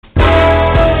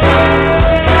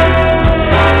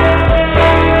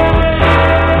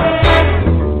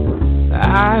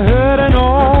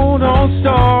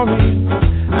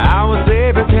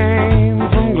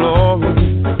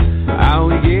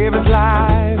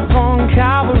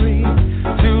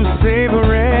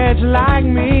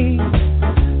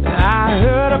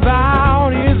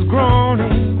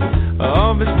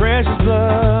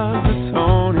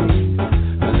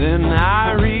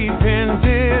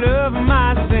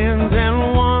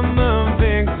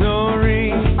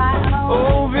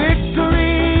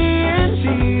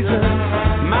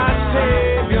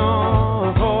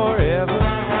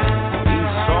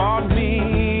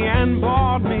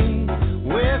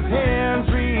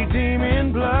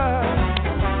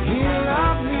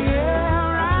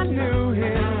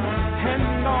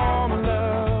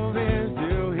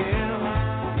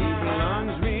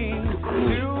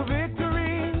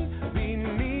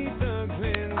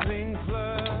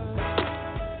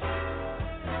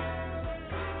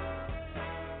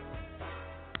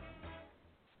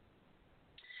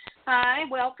Hi,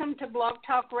 welcome to Blog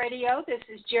Talk Radio. This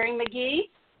is Jerry McGee,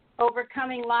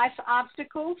 Overcoming Life's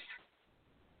Obstacles.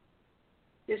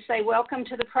 Just say welcome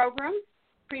to the program.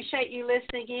 Appreciate you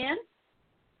listening in.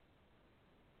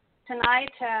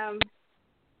 Tonight,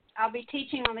 I'll be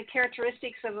teaching on the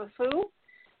characteristics of a fool.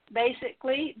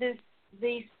 Basically,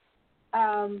 these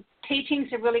teachings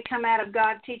have really come out of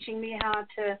God teaching me how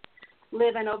to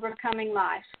live an overcoming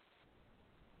life.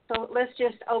 So let's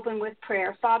just open with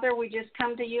prayer. Father, we just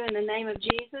come to you in the name of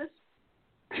Jesus.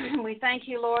 We thank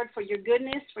you, Lord, for your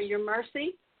goodness, for your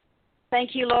mercy.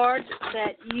 Thank you, Lord,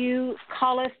 that you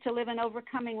call us to live an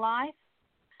overcoming life.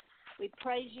 We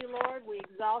praise you, Lord. We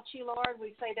exalt you, Lord.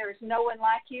 We say there is no one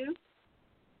like you.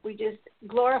 We just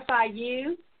glorify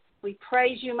you. We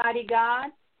praise you, mighty God.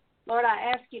 Lord,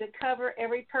 I ask you to cover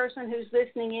every person who's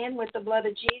listening in with the blood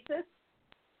of Jesus.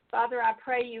 Father, I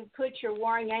pray you put your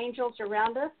warring angels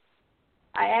around us.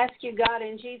 I ask you, God,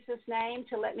 in Jesus' name,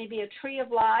 to let me be a tree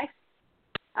of life.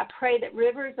 I pray that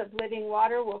rivers of living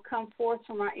water will come forth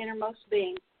from our innermost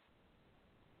being.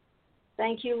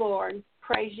 Thank you, Lord.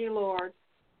 Praise you, Lord.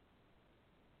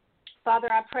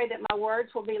 Father, I pray that my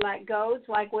words will be like goads,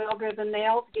 like well-driven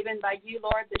nails given by you,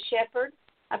 Lord, the shepherd.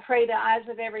 I pray the eyes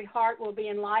of every heart will be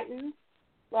enlightened.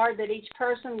 Lord, that each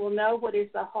person will know what is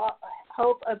the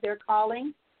hope of their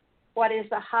calling, what is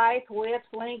the height, width,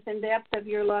 length, and depth of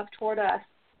your love toward us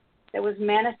that was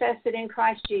manifested in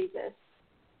Christ Jesus.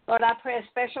 Lord, I pray a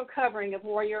special covering of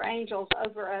warrior angels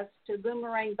over us to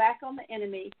boomerang back on the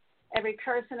enemy every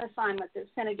curse and assignment that's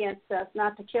sent against us,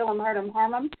 not to kill them, hurt them,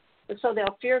 harm them, but so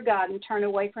they'll fear God and turn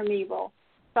away from evil.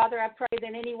 Father, I pray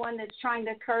that anyone that's trying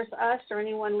to curse us or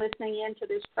anyone listening in to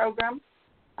this program,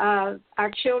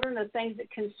 our children, the things that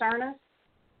concern us,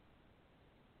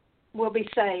 will be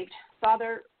saved.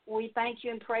 Father, we thank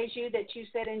you and praise you that you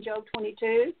said in Job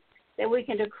 22 that we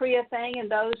can decree a thing, and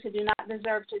those who do not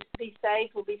deserve to be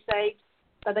saved will be saved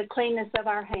by the cleanness of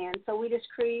our hands. So we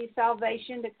decree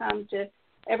salvation to come to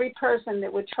every person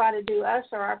that would try to do us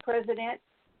or our president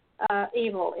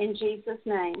evil in Jesus'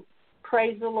 name.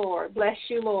 Praise the Lord. Bless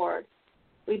you, Lord.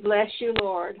 We bless you,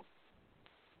 Lord.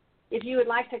 If you would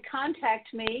like to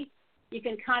contact me, you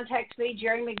can contact me,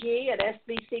 Jerry McGee, at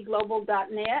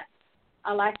sbcglobal.net.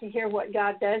 I like to hear what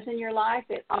God does in your life.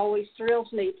 It always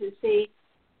thrills me to see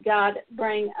God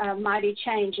bring a mighty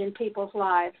change in people's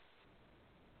lives.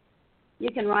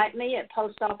 You can write me at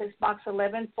Post Office Box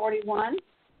 1141,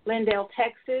 Lindale,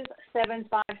 Texas,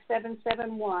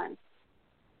 75771.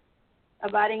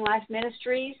 Abiding Life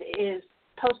Ministries is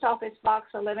Post Office Box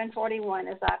 1141,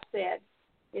 as I've said,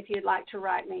 if you'd like to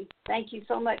write me. Thank you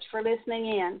so much for listening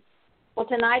in. Well,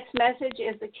 tonight's message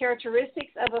is the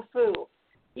characteristics of a fool.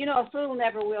 You know, a fool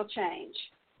never will change.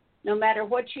 No matter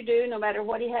what you do, no matter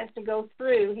what he has to go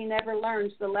through, he never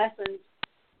learns the lessons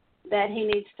that he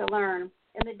needs to learn.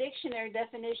 And the dictionary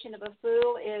definition of a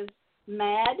fool is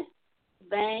mad,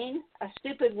 vain, a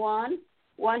stupid one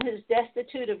who's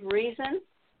destitute of reason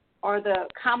or the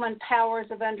common powers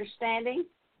of understanding,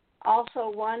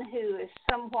 also one who is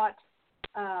somewhat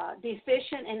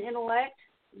deficient in intellect,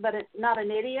 but not an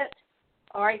idiot,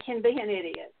 or it can be an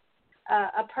idiot.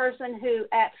 A person who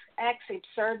acts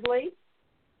absurdly,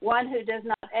 one who does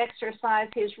not exercise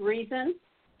his reason,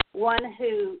 one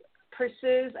who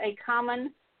pursues a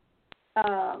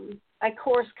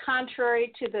course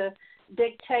contrary to the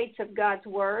dictates of God's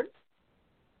word.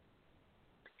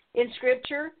 In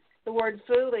Scripture, the word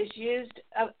fool is used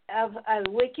of a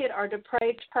wicked or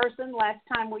depraved person. Last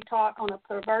time we taught on a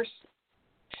perverse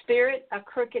spirit, a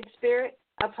crooked spirit.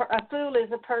 A fool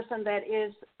is a person that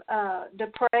is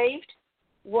depraved,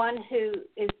 one who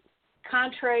is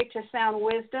contrary to sound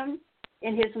wisdom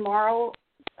in his moral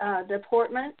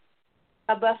deportment.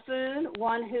 A buffoon,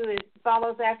 one who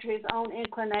follows after his own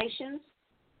inclinations,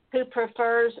 who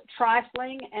prefers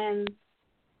trifling and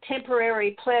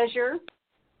temporary pleasure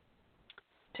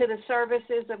to the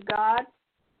services of God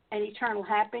and eternal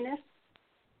happiness.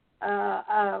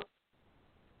 A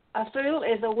fool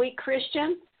is a weak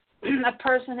Christian, a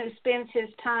person who spends his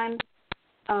time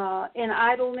in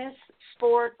idleness,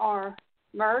 sport, or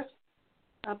mirth,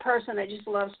 a person that just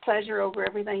loves pleasure over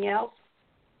everything else.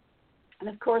 And,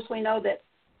 of course, we know that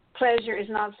pleasure is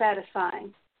not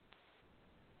satisfying.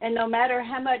 And no matter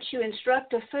how much you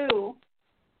instruct a fool,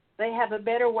 they have a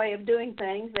better way of doing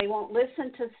things. They won't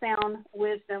listen to sound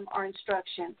wisdom or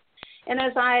instruction. And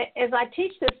as I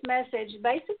teach this message,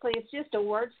 basically it's just a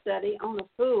word study on a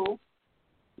fool.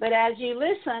 But as you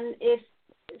listen,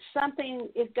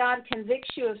 if God convicts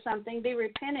you of something, be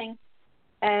repenting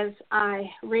as I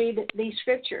read these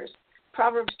scriptures.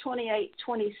 Proverbs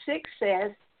 28:26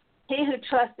 says, "He who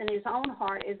trusts in his own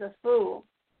heart is a fool,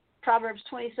 Proverbs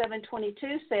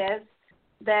 27:22 says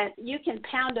that you can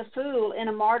pound a fool in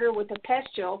a mortar with a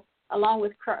pestle along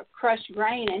with crushed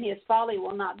grain, and his folly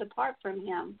will not depart from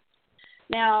him.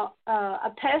 Now,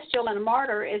 a pestle and a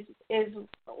mortar is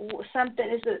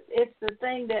something. It's the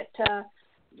thing that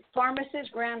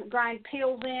pharmacists grind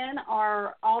pills in,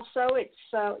 or also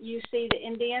you see the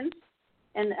Indians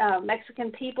and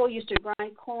Mexican people used to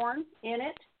grind corn in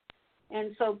it.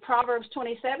 And so Proverbs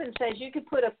 27 says you can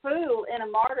put a fool in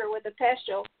a mortar with a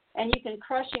pestle, and you can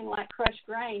crush him like crushed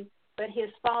grain, but his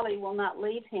folly will not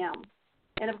leave him.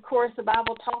 And, of course, the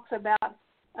Bible talks about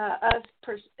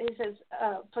it says,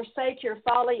 forsake your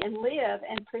folly and live,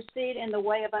 and proceed in the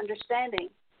way of understanding.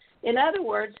 In other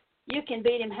words, you can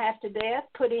beat him half to death,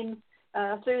 put him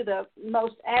through the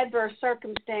most adverse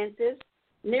circumstances,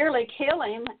 nearly kill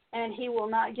him, and he will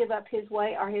not give up his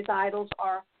way or his idols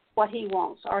or what he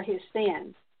wants or his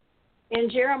sin. In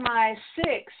Jeremiah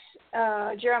 6,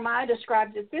 Jeremiah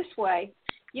describes it this way.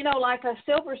 You know, like a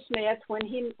silversmith, when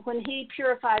he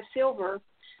purifies silver,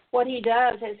 what he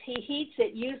does is he heats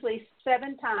it usually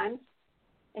 7 times.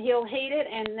 He'll heat it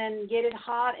and then get it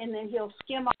hot, and then he'll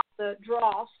skim off the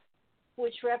dross,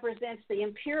 which represents the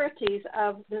impurities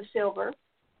of the silver.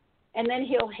 And then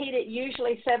he'll heat it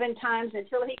usually 7 times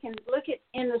until he can look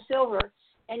in the silver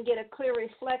and get a clear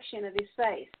reflection of his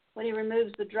face when he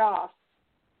removes the dross.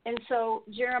 And so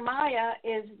Jeremiah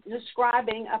is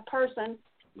describing a person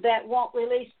that won't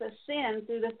release the sin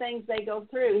through the things they go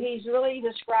through. He's really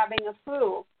describing a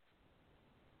fool.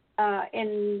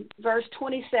 In verse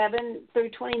 27 through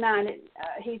 29,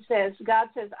 he says, God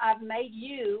says, I've made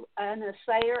you an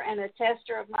assayer and a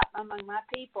tester among my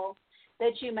people,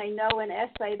 that you may know and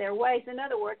essay their ways. In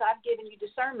other words, I've given you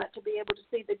discernment to be able to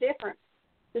see the difference.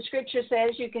 The scripture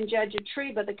says you can judge a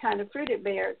tree by the kind of fruit it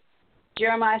bears.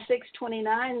 Jeremiah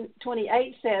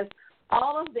 6:29-28 says,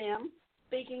 all of them,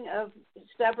 speaking of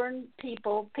stubborn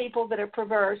people, people that are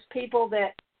perverse, people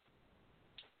that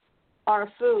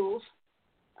are fools,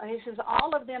 he says,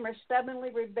 all of them are stubbornly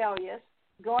rebellious,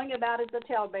 going about as a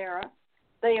talebearer.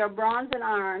 They are bronze and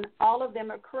iron. All of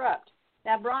them are corrupt.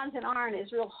 Now, bronze and iron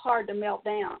is real hard to melt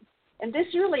down. And this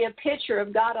is really a picture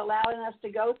of God allowing us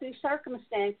to go through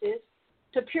circumstances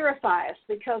to purify us,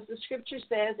 because the scripture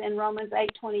says in Romans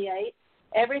 8:28,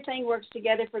 everything works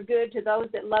together for good to those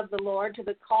that love the Lord, to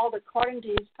the called according to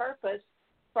his purpose,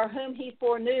 for whom he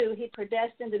foreknew, he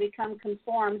predestined to become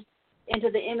conformed into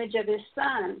the image of his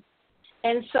Son.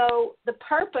 And so the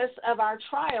purpose of our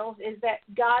trials is that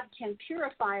God can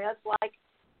purify us like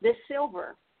this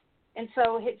silver. And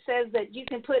so it says that you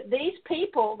can put these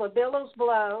people, the billows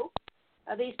blow.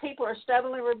 These people are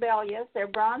stubbornly rebellious. They're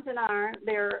bronze and iron.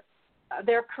 They're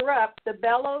corrupt. The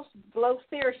bellows blow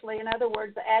fiercely. In other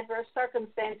words, the adverse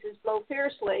circumstances blow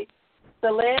fiercely.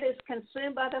 The lead is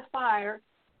consumed by the fire.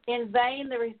 In vain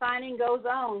the refining goes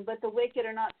on, but the wicked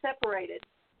are not separated.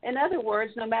 In other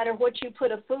words, no matter what you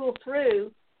put a fool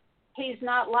through, he's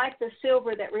not like the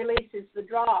silver that releases the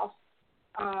dross.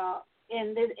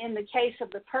 In the case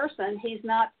of the person, he's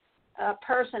not a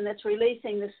person that's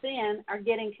releasing the sin or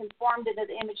getting conformed into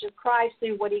the image of Christ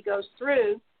through what he goes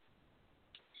through.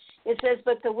 It says,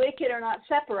 but the wicked are not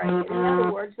separated. In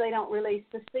other words, they don't release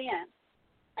the sin.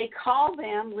 They call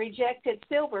them rejected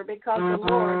silver because the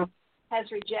Lord has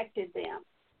rejected them.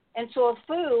 And so a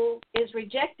fool is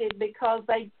rejected because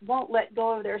they won't let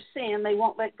go of their sin. They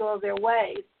won't let go of their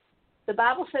ways. The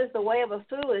Bible says the way of a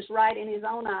fool is right in his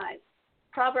own eyes.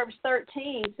 Proverbs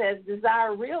 13 says,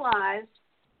 desire realized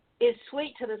is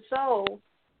sweet to the soul,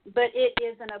 but it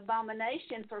is an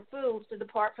abomination for fools to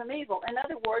depart from evil. In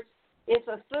other words, if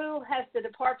a fool has to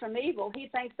depart from evil, he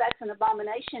thinks that's an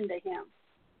abomination to him.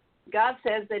 God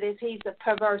says that if he's a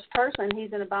perverse person,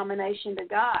 he's an abomination to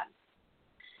God.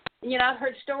 You know, I've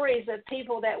heard stories of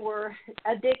people that were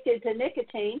addicted to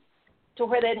nicotine to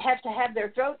where they'd have to have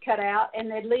their throat cut out and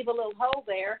they'd leave a little hole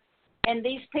there. And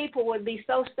these people would be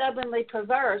so stubbornly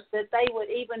perverse that they would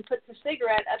even put the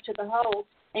cigarette up to the hole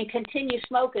and continue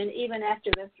smoking even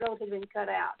after their throat had been cut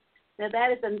out. Now,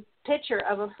 that is a picture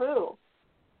of a fool.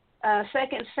 2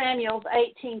 Samuel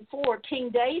 18:4, King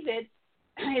David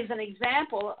is an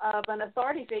example of an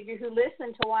authority figure who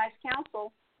listened to wise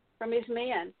counsel from his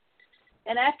men.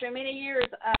 And after many years,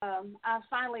 I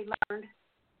finally learned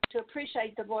to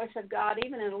appreciate the voice of God,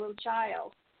 even in a little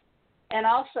child. And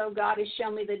also, God has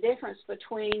shown me the difference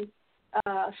between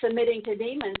submitting to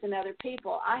demons and other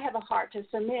people. I have a heart to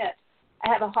submit.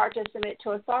 I have a heart to submit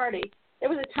to authority. There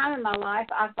was a time in my life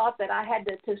I thought that I had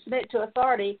to submit to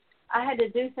authority. I had to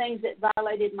do things that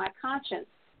violated my conscience.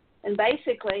 And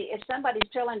basically, if somebody's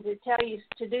trying to tell you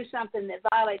to do something that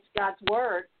violates God's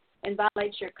word, and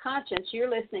violates your conscience, you're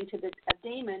listening to a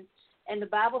demon. And the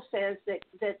Bible says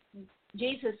that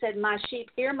Jesus said, my sheep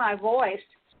hear my voice,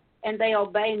 and they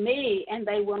obey me, and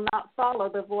they will not follow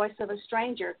the voice of a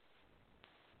stranger.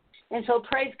 And so,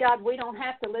 praise God, we don't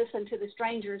have to listen to the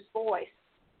stranger's voice.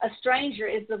 A stranger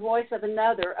is the voice of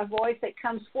another, a voice that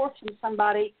comes forth from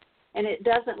somebody, and it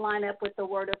doesn't line up with the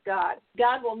Word of God.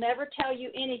 God will never tell you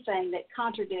anything that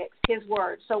contradicts His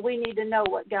Word, so we need to know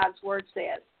what God's Word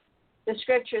says. The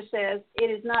Scripture says, it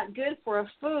is not good for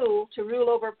a fool to rule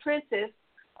over princes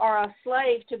or a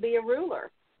slave to be a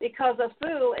ruler, because a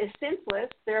fool is senseless.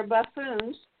 They're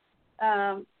buffoons.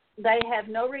 They have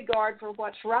no regard for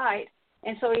what's right.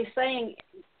 And so he's saying,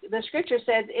 the Scripture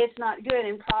says it's not good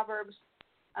in Proverbs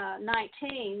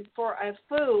 19 for a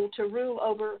fool to rule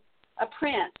over a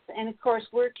prince. And, of course,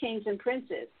 we're kings and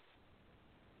princes.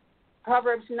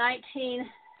 Proverbs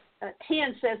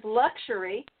 19:10 says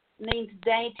luxury means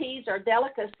dainties or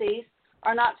delicacies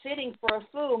are not fitting for a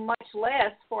fool, much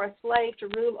less for a slave to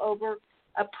rule over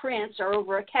a prince or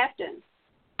over a captain.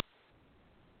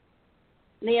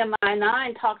 Nehemiah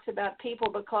 9 talks about people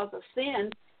because of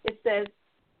sin. It says,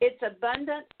 its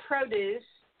abundant produce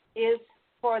is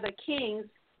for the kings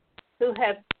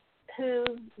who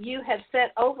you have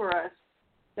set over us.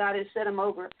 God has set them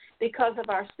over because of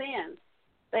our sins.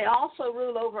 They also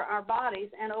rule over our bodies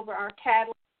and over our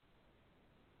cattle.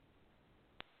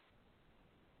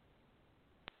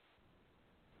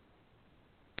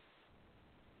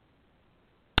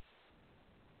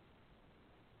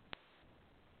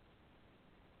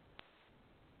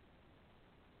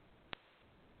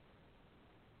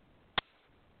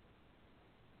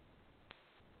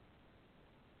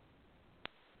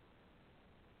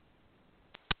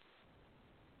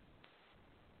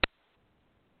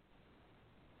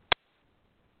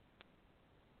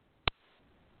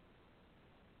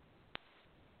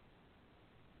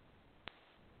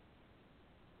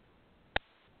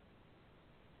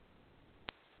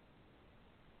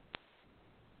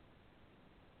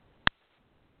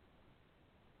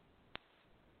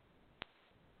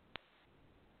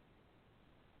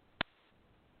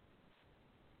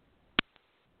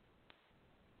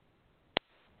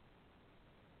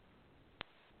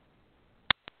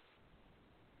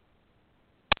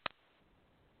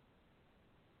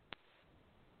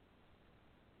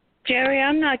 Jerry,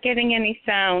 I'm not getting any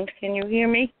sound. Can you hear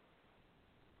me?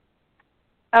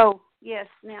 Oh, yes,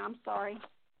 now I'm sorry.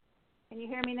 Can you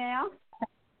hear me now?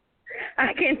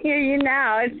 I can hear you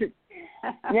now.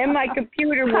 Then my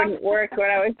computer wouldn't work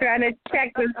when I was trying to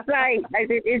check the site. I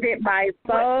said, is it my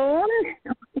phone?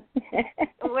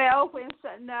 Well,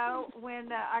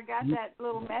 when I got that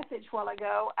little message a while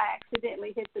ago, I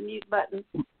accidentally hit the mute button.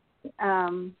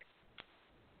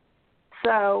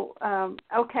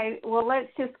 Okay, well, let's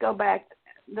just go back.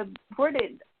 When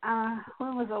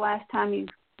was the last time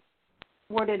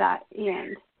where did I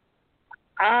end?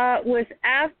 Was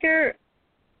after,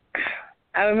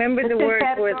 I remember the words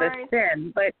were the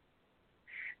sin, but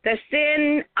the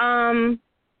sin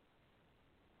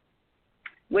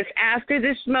was after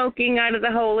the smoking out of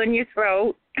the hole in your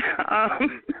throat.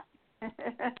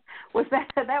 Was that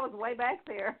was way back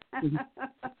there?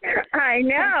 I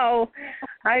know.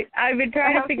 I've been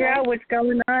trying to figure out what's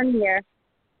going on here.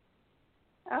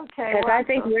 Okay. Because I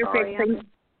think we're fixing.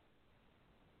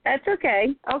 That's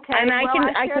okay. Okay. And I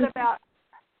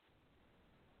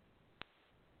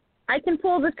can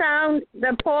pull the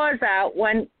pause out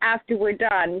after we're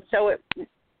done, so it,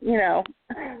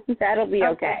 that'll be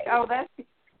okay. Oh,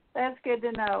 that's good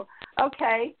to know.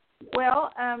 Okay.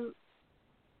 Well,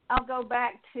 I'll go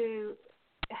back to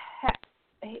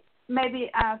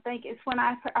maybe I think it's when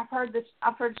I've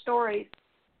heard stories.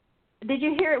 Did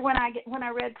you hear it when I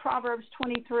read Proverbs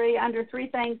 23 under three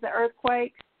things the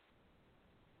earthquake?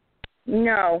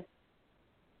 No.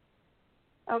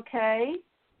 Okay.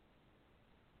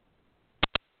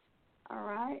 All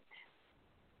right.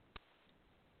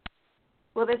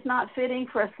 Well, it's not fitting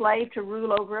for a slave to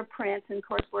rule over a prince, and of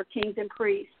course we're kings and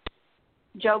priests.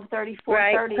 Job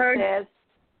 34:30 says.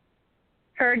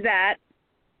 Heard that.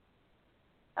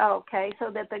 Okay, so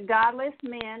that the godless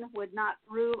men would not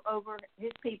rule over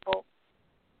his people.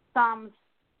 Psalms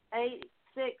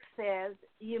 8:6 says,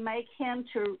 you make him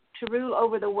to rule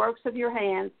over the works of your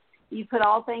hands. You put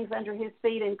all things under his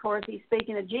feet. And, of course, he's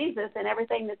speaking of Jesus, and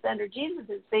everything that's under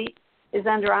Jesus' feet is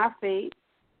under our feet.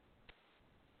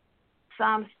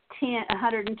 Psalms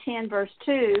 110, verse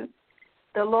 2,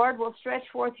 the Lord will stretch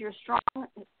forth your strong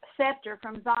scepter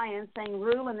from Zion, saying,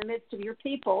 rule in the midst of your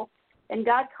people. And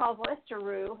God calls us to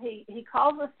rule. He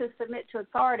calls us to submit to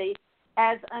authority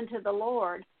as unto the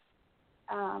Lord.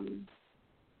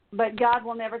 but God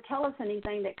will never tell us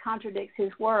anything that contradicts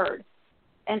his word.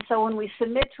 And so when we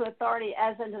submit to authority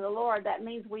as unto the Lord, that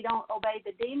means we don't obey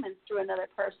the demons through another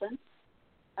person.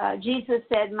 Jesus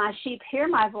said, my sheep hear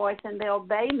my voice, and they'll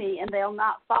obey me, and they'll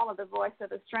not follow the voice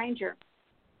of a stranger.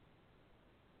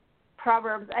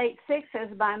 Proverbs 8:6 says,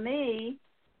 by me,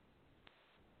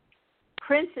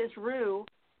 princes rule,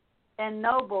 and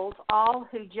nobles, all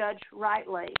who judge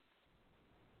rightly.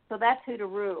 So that's who to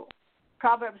rule.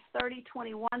 Proverbs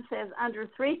 30:21 says, under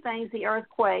 3 things the earth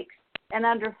quakes, and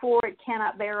under 4 it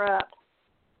cannot bear up.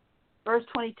 Verse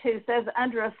 22 says,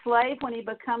 under a slave when he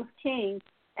becomes king,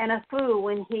 and a fool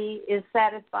when he is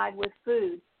satisfied with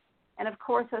food. And of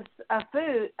course, a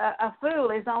fool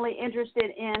is only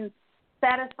interested in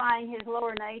satisfying his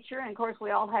lower nature, and of course we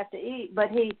all have to eat,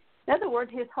 but in other words,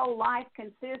 his whole life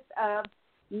consists of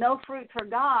no fruit for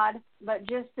God, but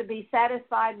just to be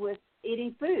satisfied with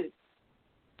eating food.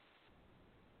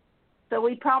 So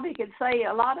we probably could say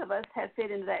a lot of us have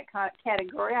fit into that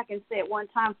category. I can say at one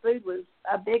time food was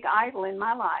a big idol in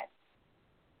my life.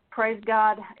 Praise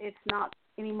God, it's not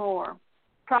anymore.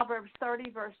 Proverbs 30,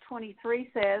 verse 23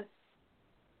 says,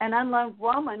 an unloved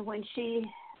woman, when she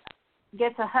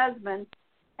gets a husband,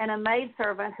 and a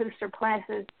maidservant who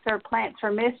supplants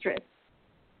her mistress.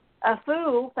 A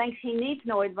fool thinks he needs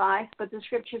no advice, but the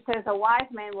scripture says a wise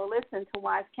man will listen to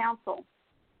wise counsel.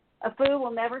 A fool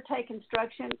will never take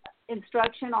instruction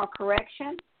or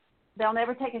correction. They'll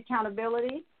never take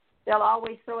accountability. They'll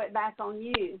always throw it back on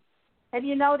you. Have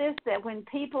you noticed that when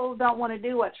people don't want to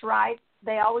do what's right,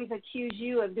 they always accuse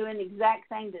you of doing the exact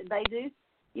thing that they do?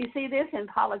 You see this in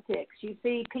politics. You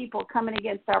see people coming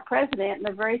against our president, and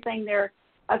the very thing they're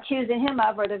accusing him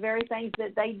of are the very things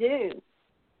that they do.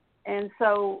 And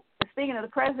so, speaking of the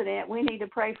president, we need to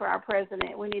pray for our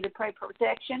president. We need to pray for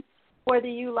protection. Whether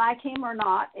you like him or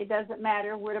not, it doesn't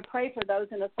matter. We're to pray for those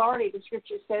in authority. The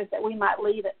scripture says that we might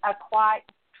lead a quiet,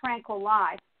 tranquil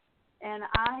life. And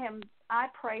I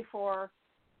pray for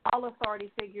all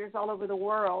authority figures all over the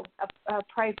world. I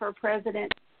pray for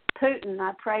President Putin.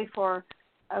 I pray for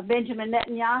Benjamin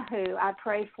Netanyahu. I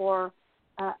pray for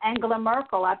Angela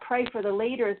Merkel. I pray for the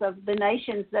leaders of the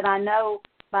nations that I know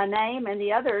by name, and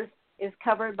the others is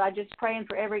covered by just praying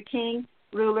for every king,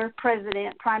 ruler,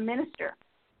 president, prime minister.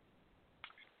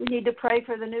 We need to pray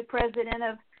for the new president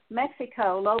of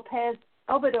Mexico, López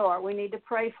Obrador. We need to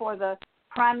pray for the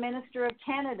prime minister of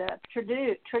Canada,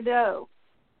 Trudeau.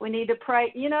 We need to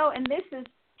pray, and this is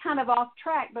kind of off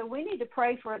track, but we need to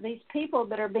pray for these people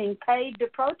that are being paid to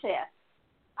protest.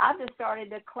 I've just started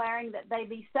declaring that they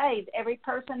be saved. Every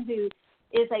person who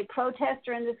is a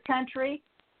protester in this country,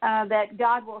 that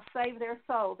God will save their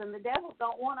souls. And the devil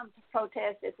don't want them to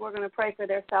protest if we're going to pray for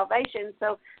their salvation.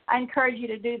 So I encourage you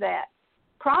to do that.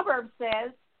 Proverbs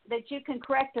says that you can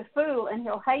correct a fool and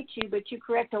he'll hate you, but you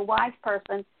correct a wise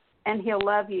person and he'll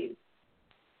love you.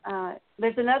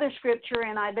 There's another scripture,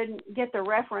 and I didn't get the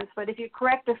reference, but if you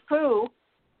correct a fool,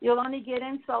 you'll only get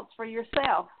insults for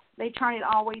yourself. They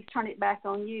always turn it back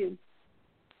on you.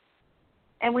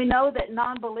 And we know that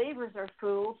non-believers are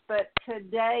fools, but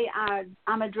today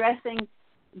I'm addressing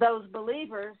those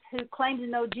believers who claim to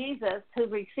know Jesus, who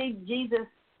received Jesus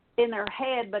in their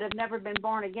head but have never been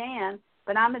born again.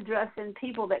 But I'm addressing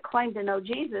people that claim to know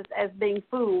Jesus as being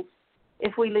fools.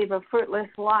 If we live a fruitless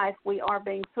life, we are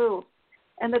being fools.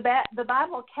 And the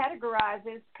Bible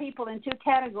categorizes people in 2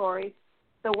 categories,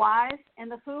 the wise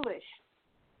and the foolish.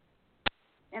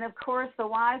 And, of course, the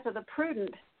wise are the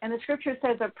prudent. And the scripture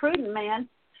says a prudent man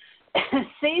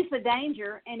sees the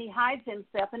danger and he hides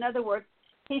himself. In other words,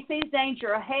 he sees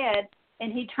danger ahead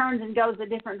and he turns and goes a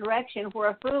different direction, where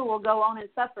a fool will go on and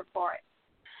suffer for it.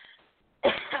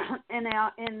 And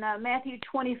now in Matthew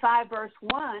 25, verse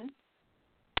 1,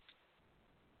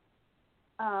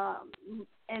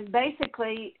 and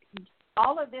basically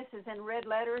all of this is in red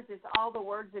letters. It's all the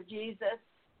words of Jesus.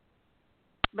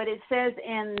 But it says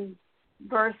in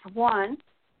verse 1,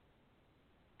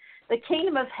 the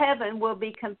kingdom of heaven will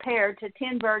be compared to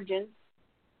 10 virgins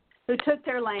who took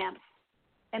their lamps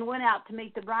and went out to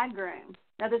meet the bridegroom.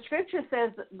 Now, the scripture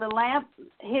says the lamp,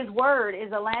 his word,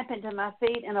 is a lamp into my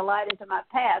feet and a light into my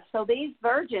path. So these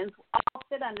virgins all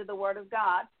sit under the word of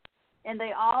God, and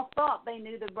they all thought they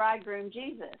knew the bridegroom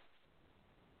Jesus.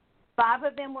 5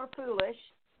 of them were foolish,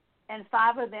 and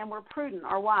 5 of them were prudent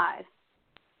or wise.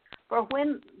 For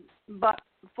when the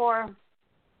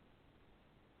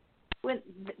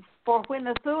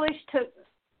foolish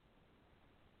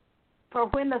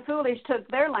took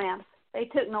their lamps, they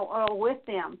took no oil with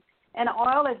them. And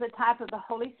oil is a type of the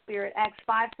Holy Spirit. Acts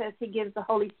 5 says he gives the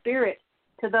Holy Spirit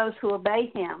to those who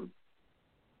obey him.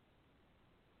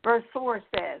 Verse 4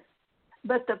 says,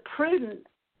 but the prudent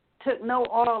took no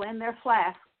oil in their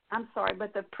flask.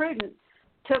 But the prudent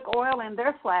took oil in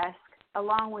their flask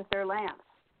along with their lamps.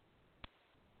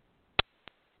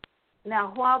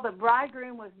 Now, while the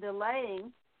bridegroom was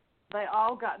delaying, they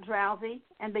all got drowsy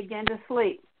and began to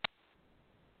sleep.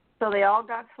 So they all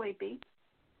got sleepy.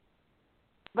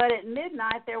 But at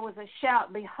midnight there was a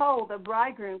shout, "Behold, the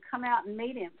bridegroom, come out and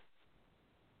meet him."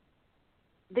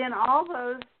 Then all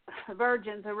those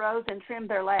virgins arose and trimmed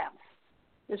their lamps.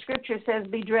 The scripture says,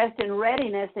 "Be dressed in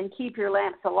readiness and keep your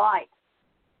lamps alight."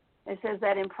 It says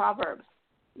that in Proverbs.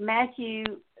 Matthew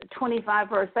 25,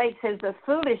 verse 8 says, "The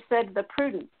foolish said to the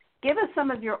prudent, 'Give us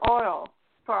some of your oil,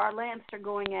 for our lamps are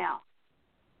going out.'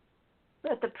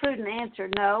 But the prudent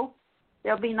answered, 'No,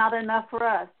 there'll be not enough for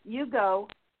us. You go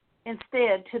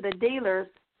instead to the dealers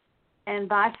and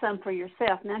buy some for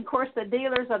yourself.'" Now, of course, the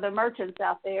dealers are the merchants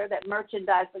out there that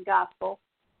merchandise the gospel.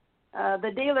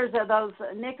 The dealers are those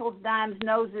nickels, dimes,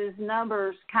 noses,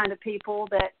 numbers kind of people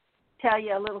that tell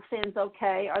you a little sin's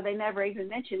okay, or they never even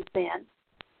mention sin.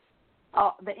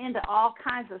 They're into all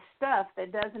kinds of stuff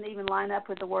that doesn't even line up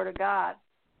with the Word of God.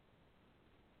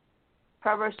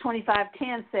 Proverbs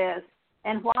 25:10 says,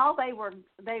 "And while they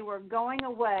were going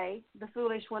away, the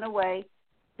foolish went away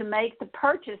to make the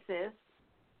purchases."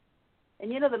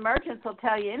 And you know the merchants will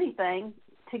tell you anything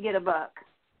to get a buck,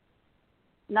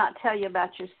 not tell you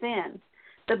about your sin.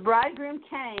 "The bridegroom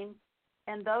came,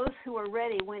 and those who were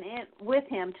ready went in with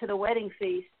him to the wedding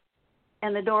feast,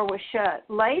 and the door was shut."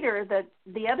 Later,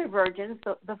 the other virgins,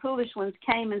 the foolish ones,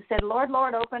 came and said, "Lord,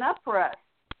 Lord, open up for us."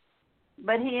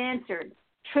 But he answered,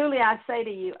 "Truly I say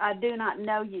to you, I do not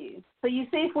know you." So you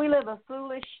see, if we live a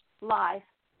foolish life,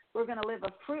 we're going to live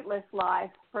a fruitless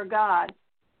life for God,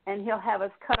 and he'll have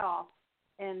us cut off.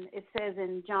 And it says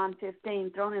in John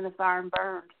 15, "Thrown in the fire and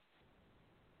burned."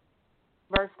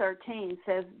 Verse 13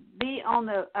 says, "Be on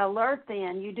the alert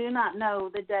then, you do not know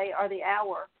the day or the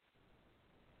hour."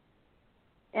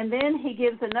 And then he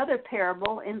gives another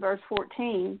parable in verse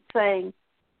 14, saying,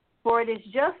 "For it is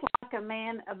just like a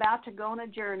man about to go on a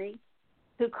journey,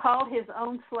 who called his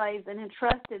own slaves and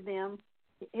entrusted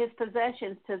his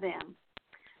possessions to them.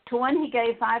 To one he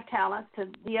gave 5 talents, to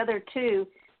the other 2,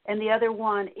 and the other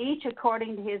 1, each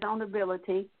according to his own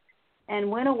ability,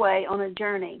 and went away on a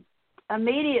journey.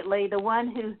 Immediately the one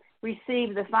who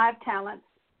received the 5 talents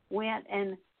went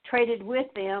and traded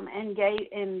with them and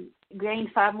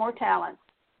gained 5 more talents.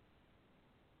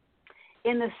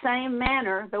 In the same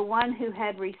manner, the one who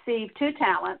had received 2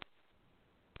 talents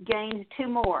gained 2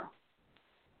 more.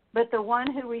 But the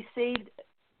one who received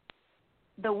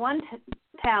the 1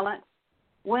 talent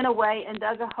went away and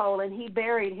dug a hole, and he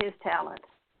buried his talent."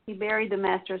 He buried the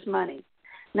master's money.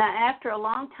 Now, after a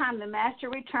long time, the master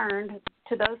returned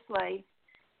to those slaves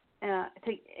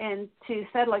to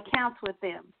settle accounts with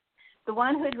them. The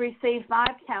one who had received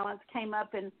 5 talents came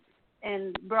up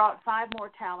and brought 5 more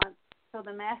talents. So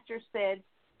the master said,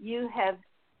 "You have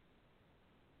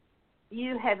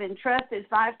entrusted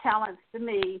 5 talents to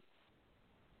me.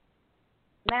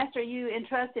 Master, you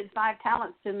entrusted 5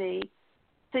 talents to me.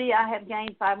 See, I have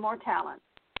gained 5 more talents."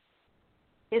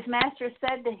 His master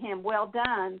said to him, "Well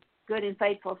done, good and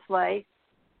faithful slave.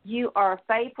 You are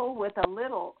faithful with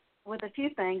a few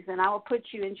things, and I will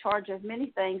put you in charge of many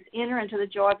things. Enter into the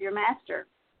joy of your master."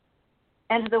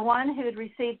 And to the one who had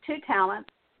received 2 talents,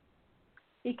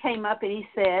 he came up and he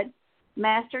said,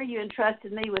 "Master, you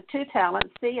entrusted me with 2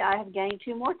 talents. See, I have gained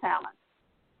 2 more talents."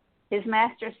 His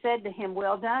master said to him,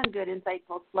 "Well done, good and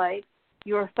faithful slave.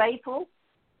 You are faithful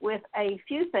with a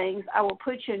few things. I will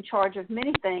put you in charge of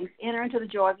many things. Enter into the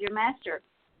joy of your master."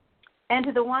 And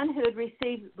to the one who had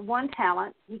received 1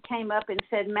 talent, he came up and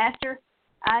said, "Master,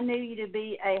 I knew you to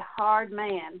be a hard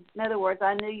man." In other words,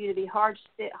 I knew you to be harsh,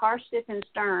 stiff, and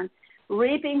stern,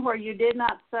 reaping where you did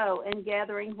not sow and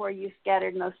gathering where you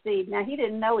scattered no seed. Now, he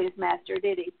didn't know his master,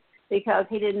 did he? Because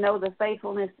he didn't know the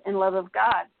faithfulness and love of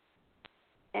God.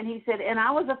 And he said, "And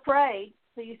I was afraid."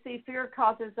 So you see, fear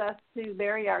causes us to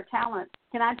bury our talents.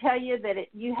 Can I tell you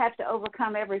that you have to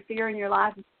overcome every fear in your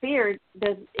life? Fear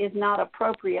is not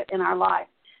appropriate in our life,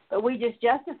 but we just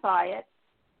justify it.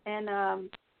 And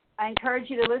I encourage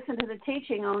you to listen to the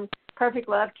teaching on Perfect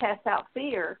Love Casts Out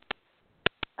Fear.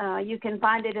 You can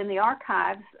find it in the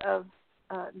archives of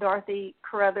Dorothy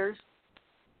Carruthers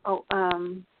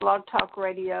Blog Talk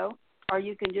Radio, or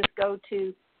you can just go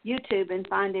to YouTube and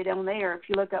find it on there if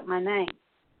you look up my name.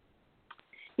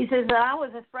 He says, "I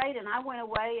was afraid, and I went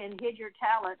away and hid your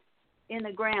talent in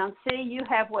the ground. See, you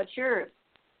have what's yours."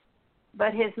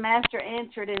 But his master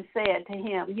answered and said to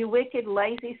him, "You wicked,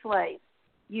 lazy slave,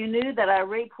 you knew that I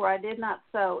reap where I did not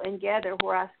sow and gather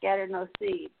where I scattered no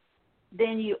seed.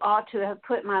 then you ought to have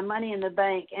put my money in the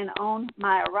bank, and on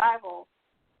my arrival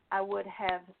I would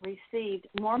have received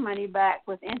more money back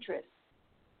with interest.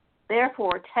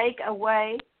 Therefore, take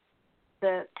away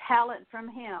the talent from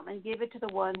him and give it to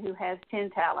the one who has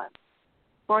 10 talents.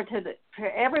 For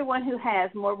everyone who has,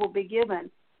 more will be given,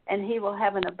 and he will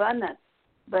have an abundance.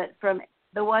 But from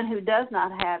the one who does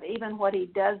not have, even what he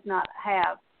does not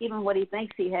have, even what he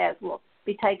thinks he has, will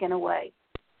be taken away.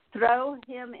 Throw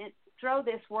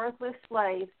this worthless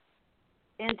slave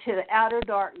into the outer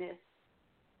darkness,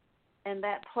 and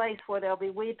that place where there'll be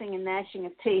weeping and gnashing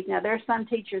of teeth. Now, there are some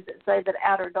teachers that say that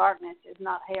outer darkness is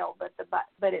not hell, but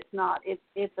it's not.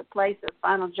 It's a place of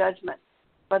final judgment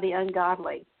for the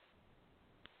ungodly.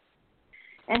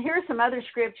 And here are some other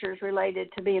scriptures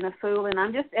related to being a fool, and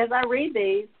I'm just, as I read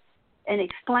these and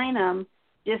explain them,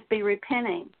 just be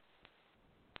repenting.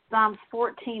 Psalms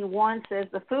 14:1 says,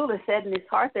 the fool has said in his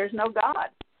heart, there's no God.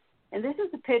 And this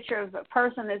is a picture of a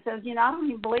person that says, I don't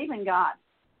even believe in God.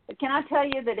 But can I tell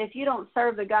you that if you don't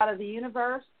serve the God of the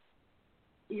universe,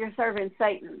 you're serving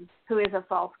Satan, who is a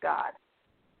false god.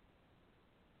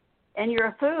 And you're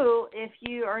a fool if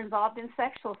you are involved in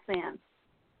sexual sin.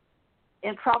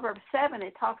 In Proverbs 7,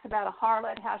 it talks about a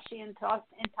harlot, how she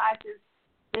entices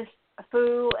this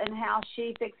fool, and how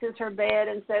she fixes her bed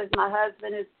and says, my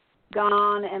husband is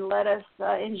gone and let us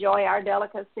enjoy our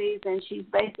delicacies, and she's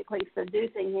basically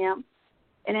seducing him.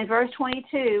 And in verse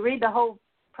 22, read the whole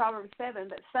Proverbs 7,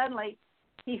 but suddenly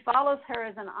he follows her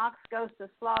as an ox goes to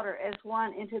slaughter, as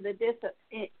one into the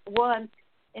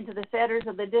fetters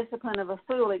of the discipline of a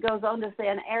fool. It goes on to say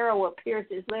an arrow will pierce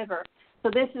his liver. So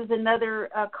this is another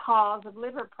cause of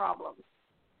liver problems.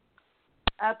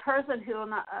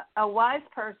 A wise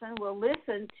person will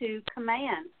listen to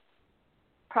commands.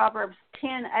 Proverbs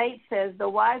 10:8 says, the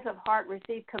wise of heart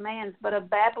receive commands, but a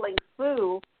babbling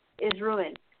fool is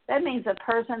ruined. That means a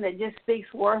person that just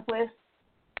speaks worthless,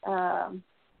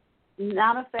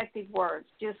 non-effective words,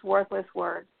 just worthless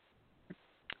words.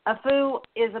 A fool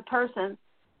is a person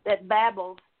that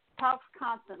babbles, talks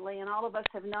constantly, and all of us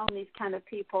have known these kind of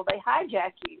people. They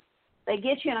hijack you. They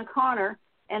get you in a corner,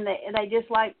 and they just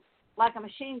like a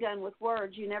machine gun with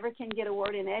words. You never can get a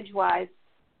word in edgewise.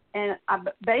 And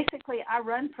I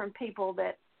run from people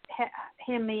that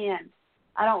hem me in.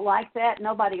 I don't like that.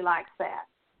 Nobody likes that.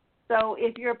 So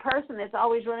if you're a person that's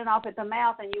always running off at the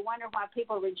mouth and you wonder why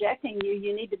people are rejecting you,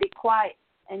 you need to be quiet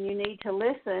and you need to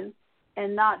listen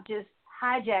and not just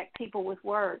hijack people with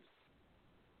words.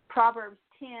 Proverbs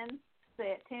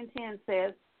 10:10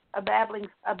 says, a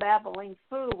babbling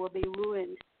fool will be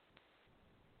ruined.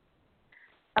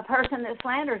 A person that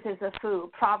slanders is a fool.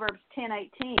 Proverbs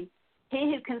 10:18.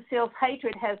 He who conceals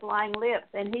hatred has lying lips,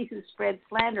 and he who spreads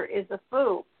slander is a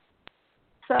fool.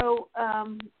 So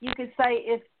you could say,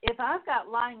 if I've got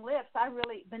lying lips,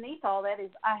 beneath all that is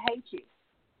I hate you.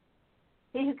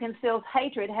 He who conceals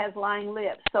hatred has lying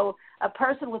lips. So a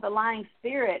person with a lying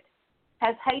spirit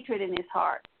has hatred in his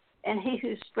heart, and he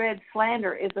who spreads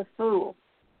slander is a fool.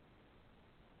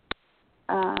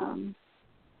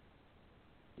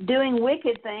 Doing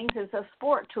wicked things is a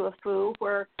sport to a fool,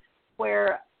 where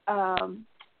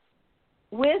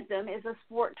wisdom is a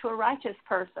sport to a righteous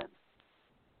person.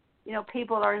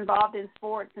 People are involved in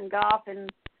sports and golf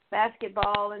and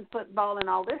basketball and football and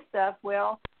all this stuff.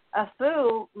 Well, a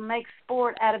fool makes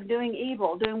sport out of doing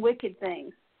evil, doing wicked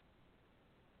things,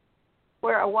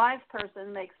 where a wise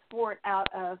person makes sport out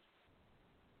of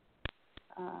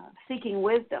seeking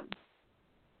wisdom.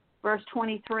 Verse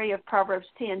 23 of Proverbs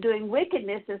 10, doing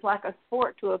wickedness is like a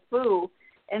sport to a fool,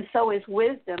 and so is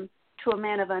wisdom to a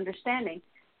man of understanding.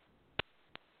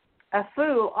 A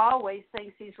fool always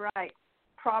thinks he's right.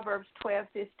 Proverbs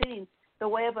 12:15, the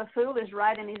way of a fool is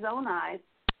right in his own eyes,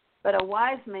 but a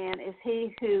wise man is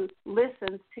he who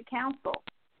listens to counsel.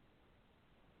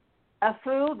 A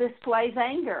fool displays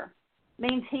anger,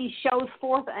 means he shows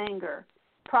forth anger.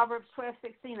 Proverbs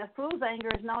 12:16, a fool's anger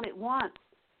is known at once,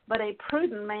 but a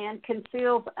prudent man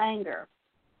conceals anger.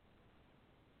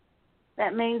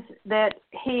 That means that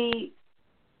he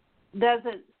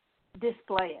doesn't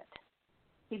display it.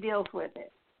 He deals with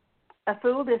it. A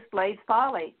fool displays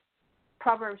folly.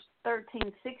 Proverbs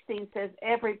 13:16 says,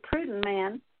 every prudent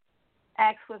man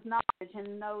acts with knowledge.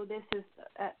 And no, this is,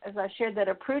 as I shared, that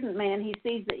a prudent man, he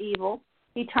sees the evil,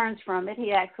 he turns from it,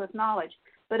 he acts with knowledge.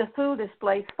 But a fool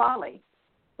displays folly.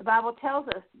 The Bible tells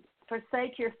us,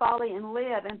 forsake your folly and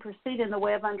live, and proceed in the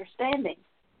way of understanding.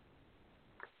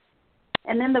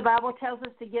 And then the Bible tells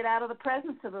us to get out of the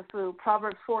presence of a fool.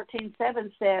 Proverbs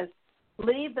 14:7 says,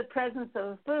 leave the presence of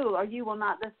a fool, or you will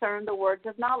not discern the words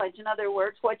of knowledge. In other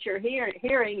words, what you're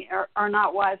hearing are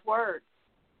not wise words.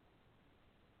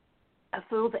 A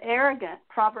fool's arrogant,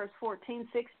 Proverbs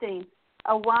 14:16.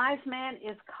 A wise man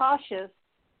is cautious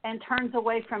and turns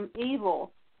away from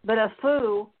evil, but a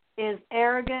fool is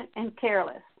arrogant and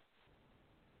careless.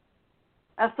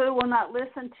 A fool will not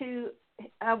listen to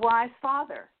a wise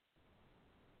father.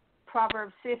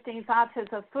 Proverbs 15:5 says,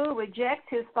 a fool rejects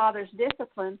his father's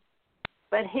discipline,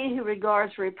 but he who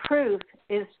regards reproof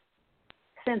is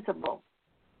sensible.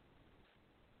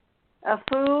 A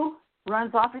fool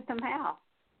runs off at the mouth.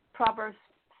 Proverbs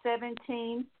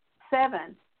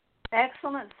 17:7.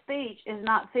 Excellent speech is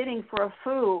not fitting for a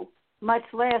fool, much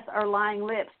less are lying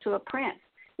lips to a prince.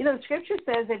 You know, the scripture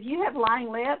says if you have lying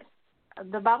lips,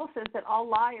 the Bible says that all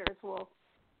liars will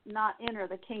not enter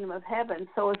the kingdom of heaven.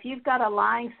 So if you've got a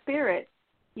lying spirit,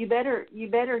 you better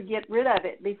get rid of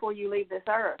it before you leave this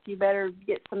earth. You better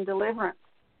get some deliverance.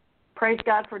 Praise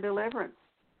God for deliverance.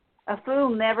 A fool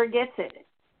never gets it.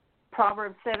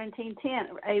 Proverbs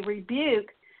 17:10. A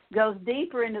rebuke goes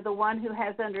deeper into the one who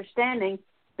has understanding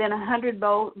than 100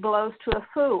 blows to a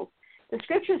fool. The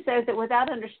scripture says that without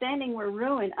understanding we're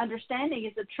ruined. Understanding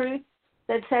is the truth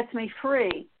that sets me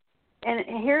free. And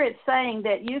here it's saying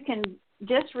that you can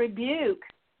just rebuke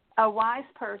a wise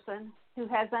person who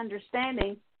has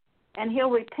understanding, and he'll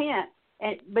repent.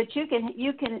 But you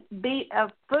can beat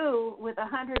a fool with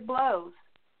 100 blows,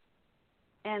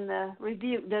 and the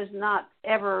rebuke does not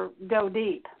ever go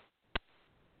deep.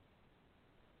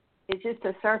 It's just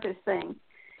a surface thing.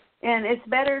 And it's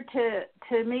better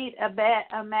to meet a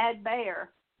mad bear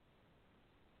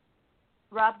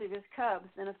robbed of his cubs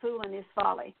than a fool in his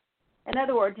folly. In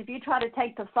other words, if you try to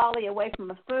take the folly away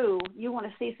from a fool, you want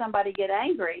to see somebody get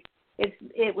angry,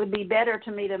 it would be better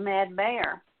to meet a mad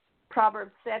bear.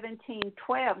 Proverbs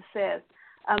 17:12 says,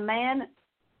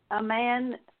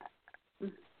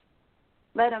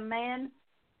 let a man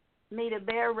meet a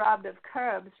bear robbed of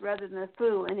cubs rather than a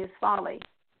fool in his folly.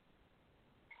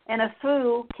 And a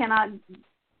fool cannot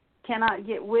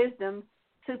get wisdom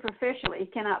superficially. He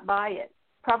cannot buy it.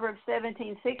 Proverbs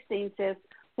 17:16 says,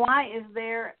 Why is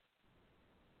there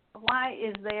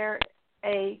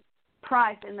a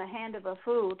price in the hand of a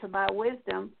fool to buy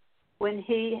wisdom when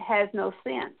he has no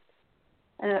sense?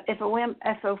 And if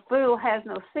a fool has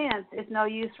no sense, it's no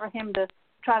use for him to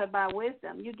try to buy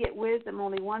wisdom. You get wisdom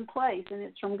only one place, and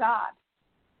it's from God.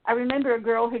 I remember a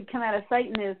girl who'd come out of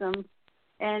Satanism,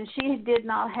 and she did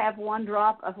not have one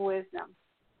drop of wisdom.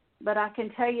 But I can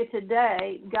tell you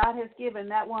today, God has given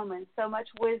that woman so much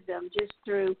wisdom just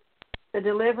through the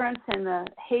deliverance and the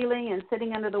healing and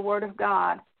sitting under the Word of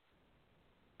God.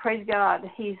 Praise God,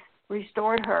 He's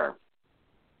restored her.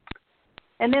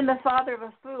 And then the father of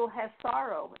a fool has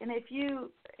sorrow. And if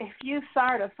you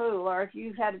sired a fool, or if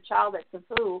you've had a child that's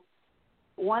a fool,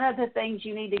 one of the things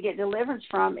you need to get deliverance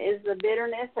from is the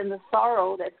bitterness and the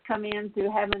sorrow that's come in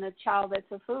through having a child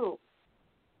that's a fool.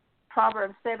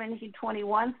 Proverbs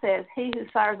 17:21 says, He who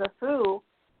sires a fool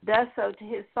does so to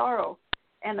his sorrow,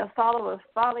 and the father of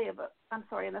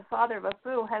a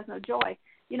fool has no joy.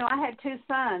 You know, I had two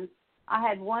sons. I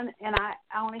had one, and I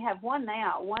only have one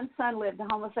now. One son lived a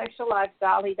homosexual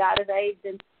lifestyle. He died of AIDS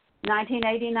in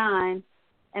 1989.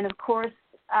 And, of course,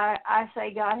 I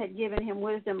say God had given him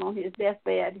wisdom on his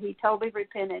deathbed. He totally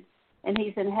repented, and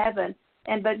he's in heaven.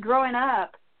 But growing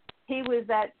up, he was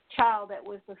that child that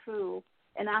was the fool,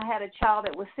 and I had a child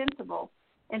that was sensible.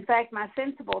 In fact, my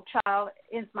sensible child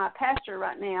is my pastor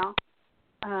right now,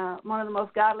 one of the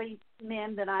most godly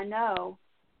men that I know.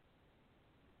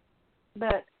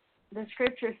 But the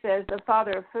scripture says the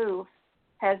father of fools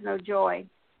has no joy.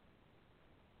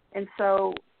 And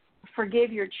so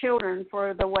forgive your children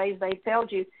for the ways they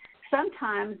failed you.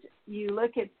 Sometimes you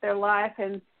look at their life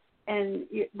and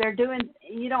they're doing,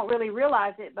 you don't really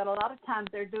realize it, but a lot of times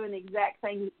they're doing the exact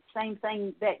same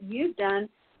thing that you've done,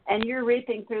 and you're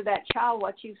reaping through that child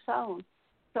what you've sown.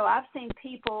 So I've seen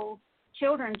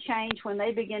children change when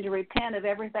they begin to repent of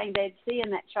everything they'd see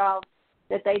in that child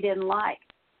that they didn't like.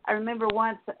 I remember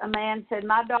once a man said,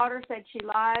 my daughter said she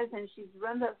lies and she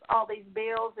runs us all these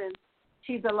bills and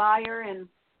she's a liar. And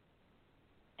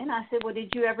I said, well,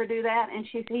 did you ever do that? And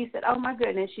he said, oh, my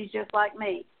goodness, she's just like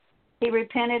me. He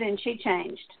repented and she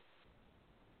changed.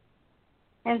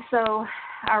 And so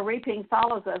our reaping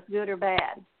follows us, good or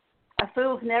bad. A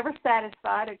fool's never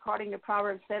satisfied, according to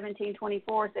Proverbs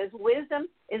 17:24, says, wisdom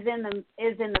is in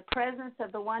the presence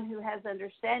of the one who has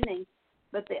understanding,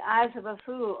 but the eyes of a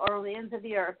fool are on the ends of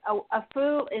the earth. A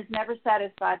fool is never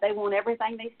satisfied. They want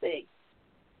everything they see.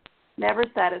 Never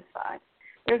satisfied.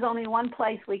 There's only one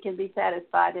place we can be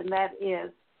satisfied, and that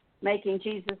is making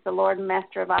Jesus the Lord and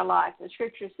Master of our life. The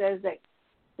Scripture says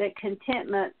that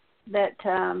contentment, that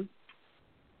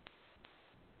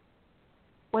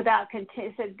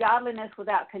it says godliness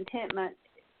without contentment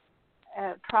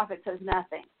profits us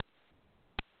nothing.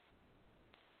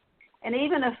 And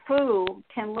even a fool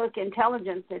can look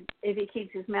intelligent if he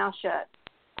keeps his mouth shut.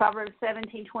 Proverbs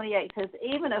 17:28 says,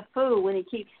 even a fool, when he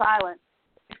keeps silent,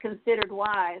 is considered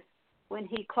wise. When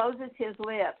he closes his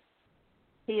lips,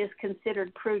 he is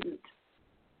considered prudent.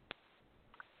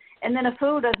 And then a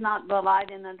fool does not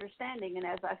delight in understanding. And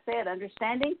as I said,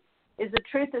 understanding is the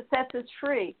truth that sets us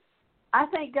free. I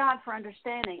thank God for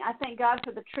understanding. I thank God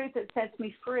for the truth that sets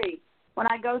me free. When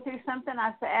I go through something,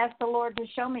 I ask the Lord to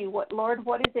show me, Lord,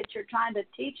 what is it you're trying to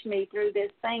teach me through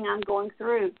this thing I'm going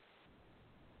through?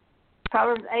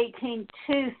 Proverbs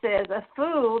 18:2 says, a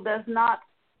fool does not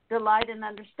delight in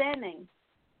understanding,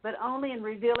 but only in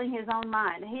revealing his own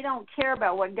mind. He don't care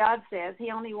about what God says.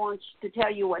 He only wants to tell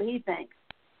you what he thinks.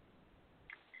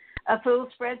 A fool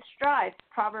spreads strife.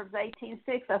 Proverbs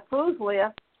 18:6, a fool's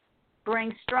lips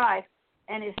brings strife,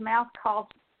 and his mouth calls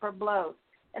for blows.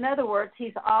 In other words,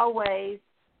 he's always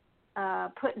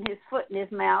putting his foot in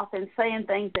his mouth and saying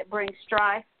things that bring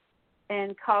strife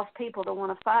and cause people to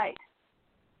want to fight.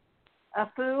 A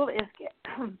fool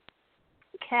is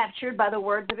captured by the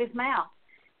words of his mouth.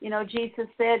 You know, Jesus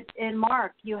said in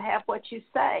Mark, you have what you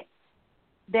say.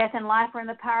 Death and life are in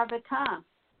the power of the tongue.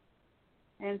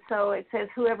 And so it says,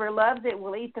 whoever loves it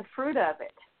will eat the fruit of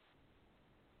it.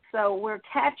 So we're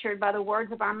captured by the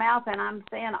words of our mouth, and I'm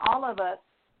saying all of us,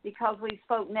 because we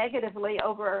spoke negatively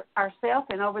over ourselves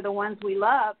and over the ones we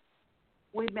love,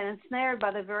 we've been ensnared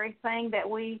by the very thing that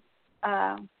we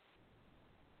have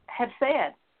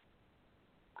said.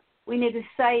 We need to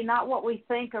say not what we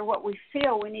think or what we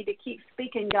feel. We need to keep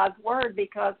speaking God's word,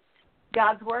 because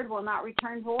God's word will not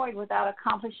return void without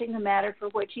accomplishing the matter for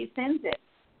which he sends it.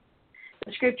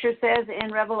 The scripture says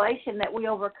in Revelation that we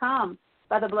overcome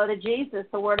by the blood of Jesus,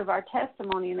 the word of our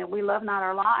testimony, and that we love not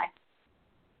our life.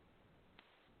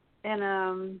 And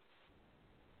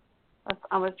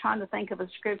I was trying to think of a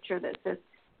scripture that says,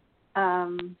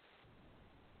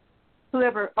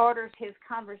 whoever orders his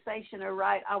conversation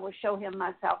aright, I will show him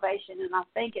my salvation. And I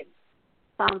think it's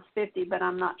Psalms 50, but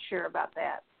I'm not sure about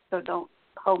that, so don't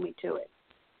hold me to it.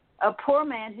 A poor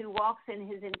man who walks in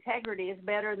his integrity is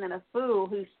better than a fool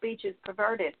whose speech is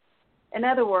perverted. In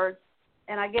other words,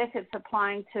 and I guess it's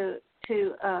applying to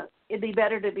it'd be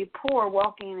better to be poor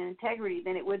walking in integrity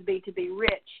than it would be to be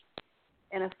rich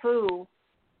and a fool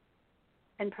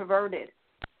and perverted.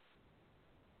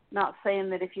 Not saying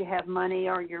that if you have money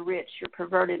or you're rich, you're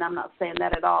perverted. I'm not saying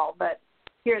that at all. But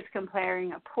here it's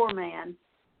comparing a poor man,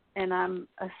 and I'm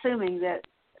assuming that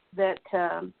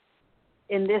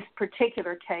in this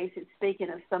particular case, it's speaking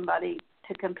of somebody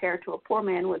to compare to a poor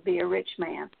man would be a rich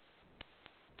man.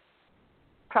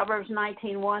 Proverbs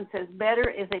 19:1 says, better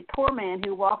is a poor man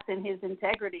who walks in his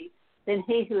integrity than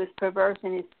he who is perverse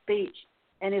in his speech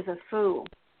and is a fool.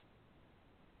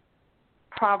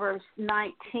 Proverbs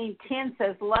 19:10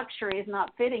 says, luxury is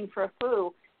not fitting for a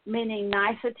fool, meaning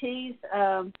niceties,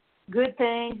 good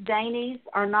things, dainties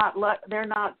they're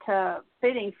not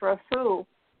fitting for a fool,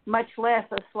 much less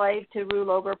a slave to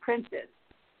rule over princes.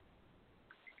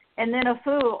 And then a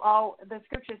fool, the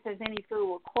scripture says any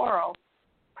fool will quarrel.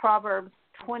 Proverbs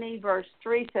 20 verse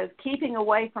 3 says, keeping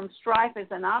away from strife is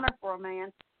an honor for a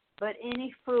man, but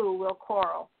any fool will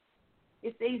quarrel.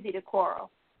 It's easy to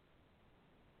quarrel.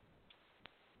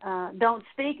 Don't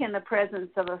speak in the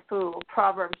presence of a fool.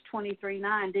 Proverbs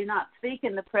 23:9. Do not speak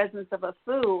in the presence of a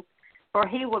fool, for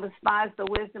he will despise the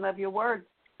wisdom of your words.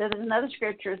 There's another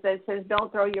scripture that says,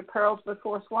 don't throw your pearls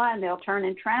before swine. They'll turn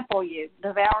and trample you,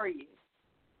 devour you.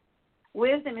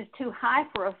 Wisdom is too high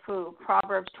for a fool.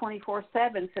 Proverbs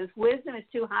 24:7 says, wisdom is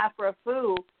too high for a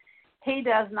fool. He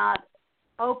does not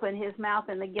open his mouth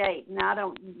in the gate. Now, I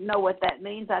don't know what that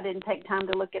means. I didn't take time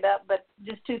to look it up, but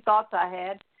just two thoughts I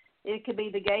had. It could be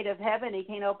the gate of heaven. He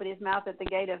can't open his mouth at the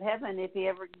gate of heaven. If he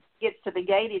ever gets to the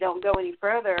gate, he don't go any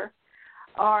further.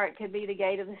 Or it could be the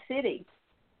gate of the city.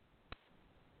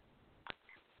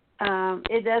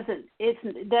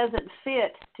 It doesn't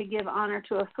fit to give honor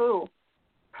to a fool.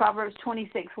 Proverbs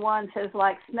 26:1 says,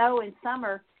 like snow in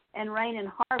summer and rain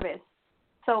in harvest,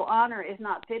 so honor is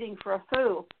not fitting for a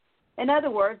fool. In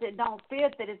other words, it don't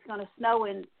fit that it's going to snow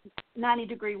in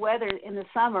 90-degree weather in the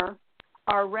summer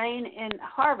or rain in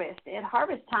harvest. At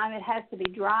harvest time, it has to be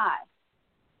dry.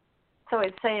 So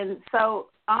it's saying, so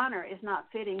honor is not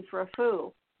fitting for a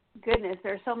fool. Goodness,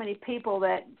 there are so many people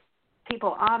that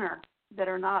people honor that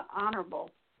are not honorable.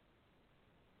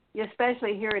 You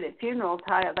especially hear it at funerals,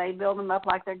 how they build them up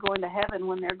like they're going to heaven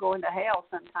when they're going to hell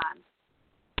sometimes.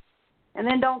 And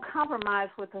then don't compromise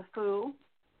with a fool.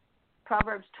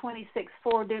 Proverbs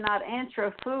 26:4, do not answer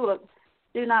a fool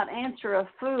Do not answer a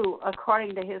fool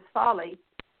according to his folly,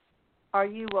 or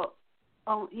you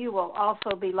will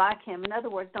also be like him. In other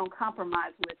words, don't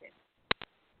compromise with him.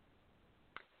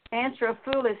 Answer a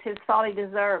fool as his folly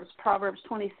deserves. Proverbs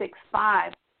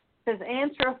 26:5 says,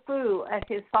 answer a fool as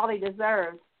his folly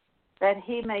deserves, that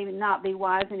he may not be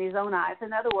wise in his own eyes.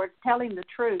 In other words, tell him the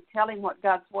truth. Tell him what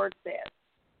God's word says.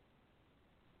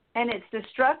 And it's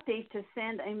destructive to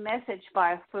send a message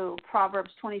by a fool.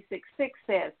 Proverbs 26:6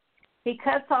 says, he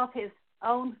cuts off his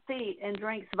own feet and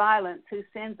drinks violence who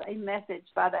sends a message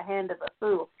by the hand of a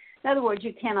fool. In other words,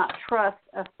 you cannot trust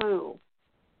a fool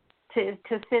to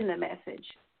send a message.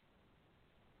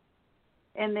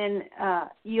 And then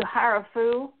you hire a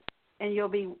fool and you'll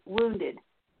be wounded.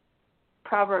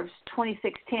 Proverbs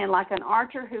 26:10, like an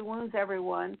archer who wounds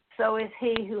everyone, so is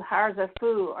he who hires a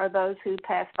fool or those who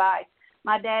pass by.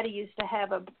 My daddy used to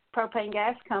have a propane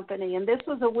gas company, and this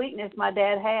was a weakness my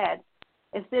dad had.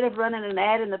 Instead of running an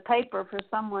ad in the paper for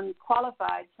someone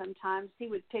qualified, sometimes he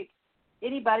would pick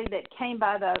anybody that came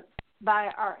by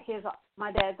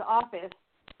my dad's office.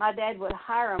 My dad would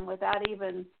hire them without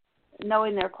even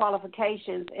knowing their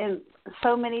qualifications, and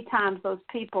so many times those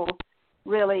people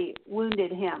really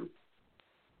wounded him.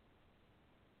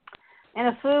 And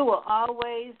a fool will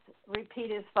always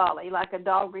repeat his folly, like a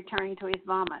dog returning to his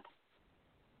vomit.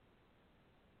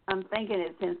 I'm thinking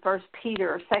it's in 1 Peter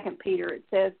or 2 Peter. It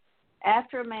says,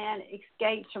 after a man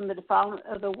escapes from the defilement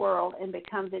of the world and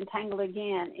becomes entangled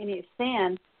again in his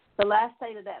sin, the last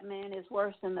state of that man is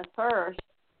worse than the first.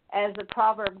 As the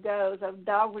proverb goes, a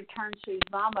dog returns to his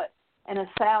vomit, and a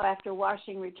sow after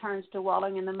washing returns to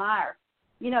wallowing in the mire.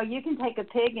 You know, you can take a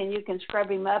pig and you can scrub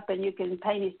him up and you can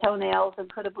paint his toenails and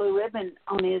put a blue ribbon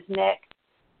on his neck.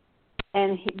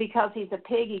 And because he's a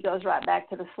pig, he goes right back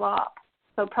to the slop.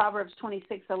 So Proverbs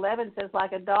 26:11 says,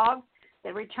 like a dog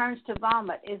that returns to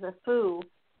vomit is a fool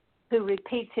who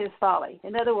repeats his folly.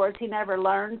 In other words, he never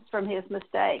learns from his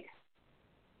mistakes.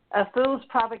 A fool's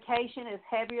provocation is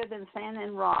heavier than sand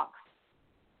and rocks.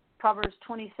 Proverbs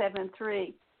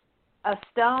 27:3. A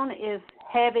stone is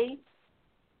heavy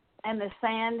and the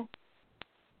sand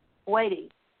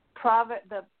weighty.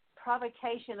 The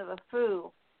provocation of a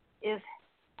fool is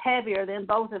heavier than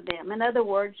both of them. In other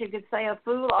words, you could say a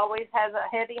fool always has a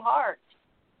heavy heart.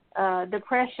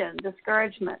 Depression,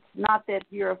 discouragement. Not that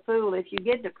you're a fool if you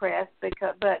get depressed, but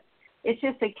it's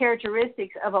just the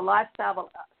characteristics of a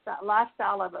lifestyle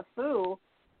of a fool,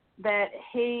 that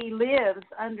he lives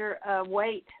under a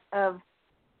weight of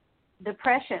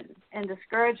depression and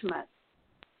discouragement.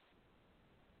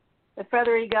 The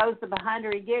further he goes, the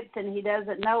behinder he gets, and he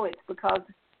doesn't know it's because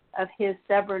of his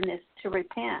stubbornness to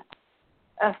repent.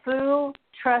 A fool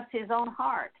trusts his own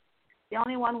heart. The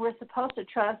only one we're supposed to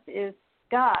trust is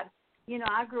God. You know,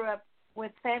 I grew up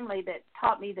with family that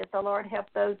taught me that the Lord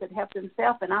helped those that help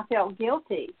themselves, and I felt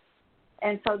guilty.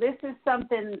 And so this is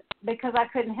something because I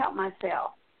couldn't help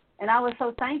myself. And I was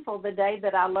so thankful the day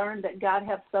that I learned that God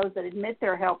helps those that admit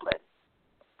they're helpless.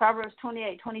 Proverbs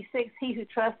 28:26, he who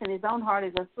trusts in his own heart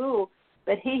is a fool,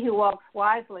 but he who walks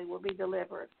wisely will be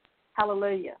delivered.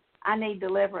 Hallelujah. I need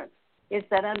deliverance. It's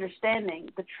that understanding,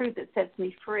 the truth that sets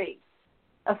me free.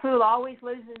 A fool always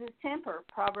loses his temper.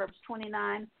 Proverbs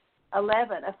 29:11.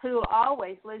 A fool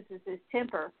always loses his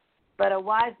temper, but a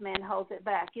wise man holds it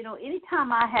back. You know,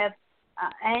 anytime I have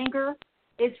anger,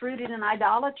 it's rooted in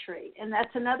idolatry, and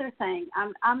that's another thing.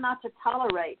 I'm not to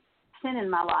tolerate sin in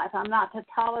my life. I'm not to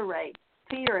tolerate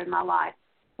fear in my life.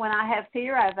 When I have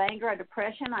fear, I have anger, I have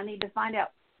depression, I need to find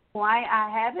out why I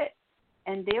have it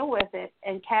and deal with it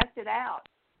and cast it out.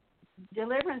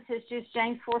 Deliverance is just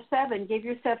James 4:7. Give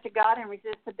yourself to God and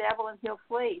resist the devil and he'll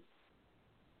flee.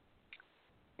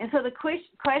 And so the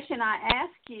question I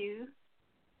ask you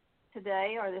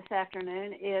today or this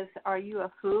afternoon is, are you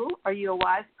a fool? Are you a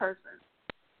wise person?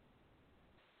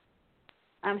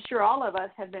 I'm sure all of us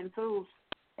have been fools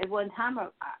at one time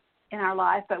in our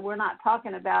life, but we're not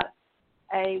talking about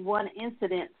a one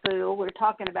incident fool. We're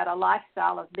talking about a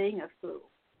lifestyle of being a fool.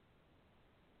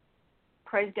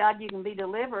 Praise God, you can be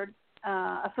delivered.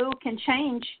 A fool can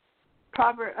change.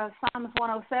 Psalms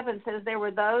 107 says, there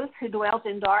were those who dwelt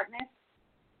in darkness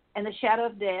and the shadow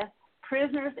of death,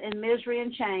 prisoners in misery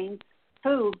and chains,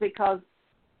 fools because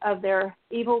of their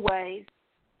evil ways.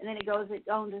 And then it goes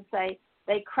on to say,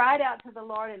 they cried out to the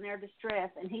Lord in their distress,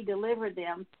 and he delivered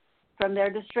them from their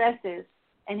distresses,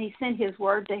 and he sent his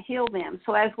word to heal them.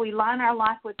 So as we line our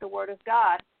life with the word of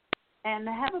God and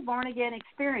have a born-again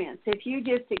experience, if you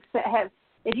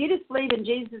just believe in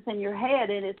Jesus in your head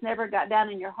and it's never got down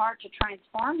in your heart to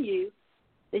transform you,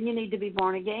 then you need to be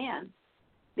born again.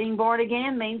 Being born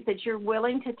again means that you're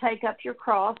willing to take up your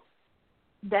cross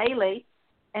daily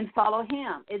and follow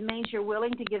him. It means you're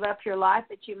willing to give up your life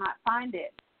that you might find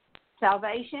it.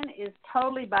 Salvation is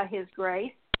totally by his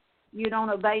grace. You don't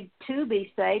obey to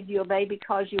be saved. You obey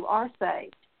because you are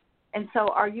saved. And so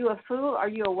are you a fool or are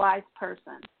you a wise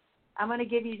person? I'm going to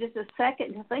give you just a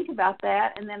second to think about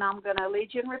that, and then I'm going to lead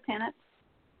you in repentance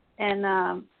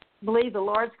and believe the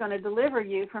Lord's going to deliver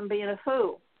you from being a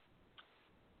fool.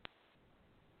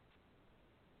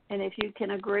 And if you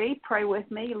can agree, pray with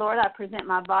me. Lord, I present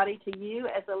my body to you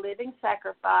as a living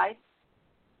sacrifice.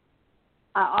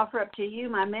 I offer up to you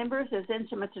my members as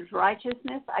instruments of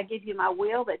righteousness. I give you my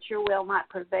will that your will might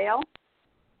prevail.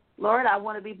 Lord, I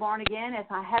want to be born again if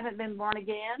I haven't been born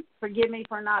again. Forgive me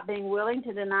for not being willing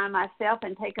to deny myself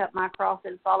and take up my cross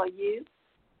and follow you.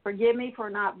 Forgive me for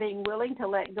not being willing to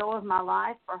let go of my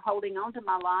life or holding on to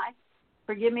my life.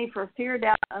 Forgive me for fear,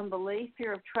 doubt, unbelief,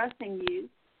 fear of trusting you.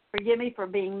 Forgive me for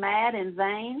being mad and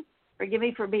vain. Forgive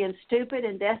me for being stupid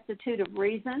and destitute of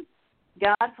reason.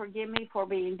 God, forgive me for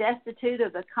being destitute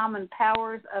of the common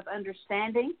powers of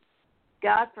understanding.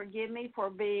 God, forgive me for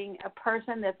being a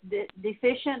person that's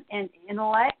deficient in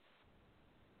intellect.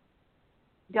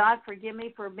 God, forgive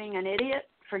me for being an idiot.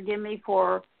 Forgive me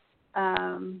for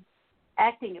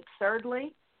acting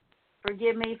absurdly.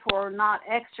 Forgive me for not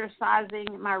exercising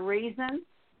my reason.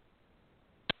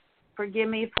 Forgive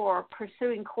me for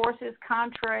pursuing courses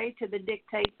contrary to the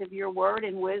dictates of your word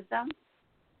and wisdom.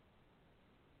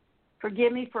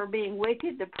 Forgive me for being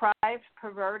wicked, deprived,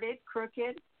 perverted,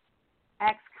 crooked,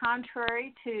 acts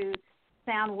contrary to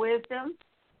sound wisdom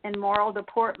and moral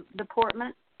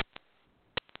deportment.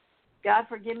 God,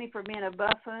 forgive me for being a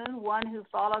buffoon, one who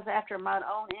follows after my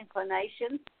own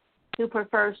inclinations, who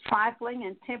prefers trifling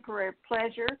and temporary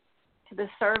pleasure to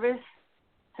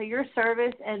your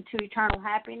service and to eternal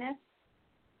happiness.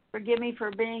 Forgive me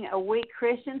for being a weak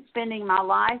Christian, spending my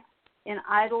life in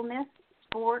idleness,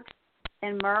 sport,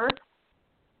 and mirth.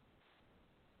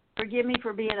 Forgive me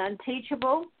for being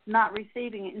unteachable, not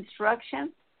receiving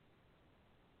instruction.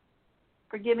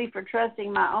 Forgive me for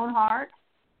trusting my own heart.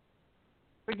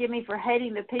 Forgive me for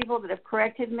hating the people that have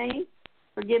corrected me.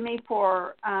 Forgive me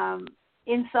for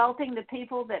insulting the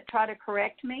people that try to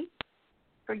correct me.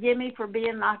 Forgive me for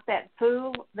being like that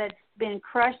fool that's been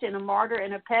crushed in a mortar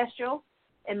and a pestle,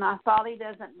 and my folly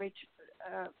doesn't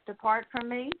depart from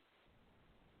me.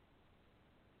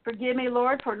 Forgive me,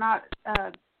 Lord, for not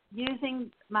using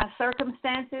my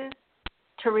circumstances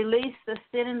to release the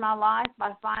sin in my life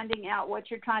by finding out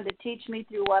what you're trying to teach me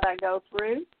through what I go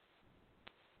through.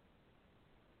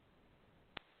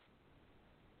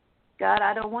 God,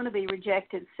 I don't want to be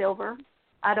rejected silver.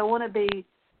 I don't want to be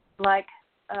like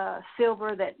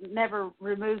silver that never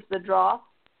removes the dross.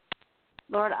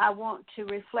 Lord, I want to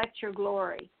reflect your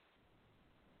glory.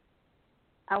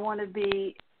 I want to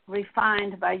be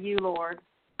refined by you, Lord.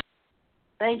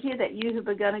 Thank you that you who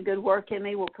begun a good work in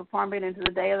me will perform it into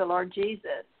the day of the Lord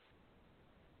Jesus.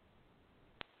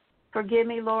 Forgive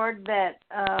me, Lord, that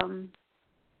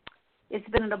it's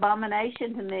been an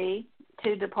abomination to me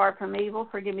to depart from evil.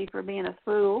 Forgive me for being a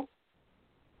fool.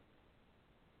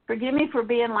 Forgive me for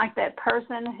being like that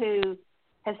person who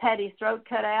has had his throat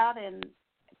cut out and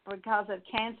because of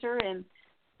cancer, and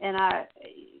I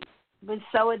was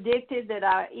so addicted that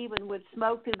I even would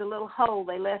smoke through the little hole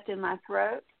they left in my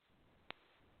throat.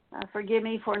 Forgive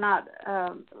me for not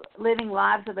living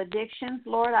lives of addictions.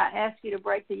 Lord, I ask you to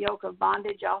break the yoke of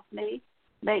bondage off me.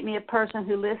 Make me a person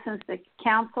who listens to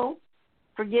counsel.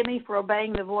 Forgive me for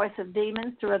obeying the voice of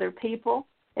demons through other people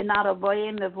and not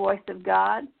obeying the voice of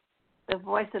God, the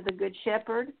voice of the Good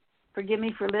Shepherd. Forgive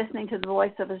me for listening to the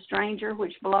voice of a stranger,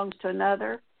 which belongs to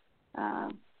another.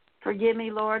 Forgive me,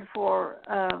 Lord, for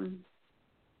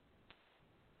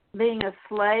being a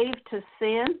slave to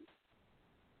sin.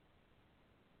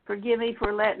 Forgive me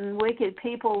for letting wicked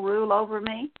people rule over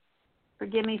me.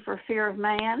 Forgive me for fear of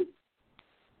man.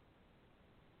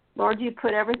 Lord, you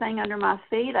put everything under my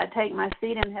feet. I take my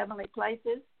seat in heavenly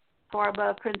places, far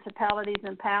above principalities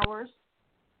and powers.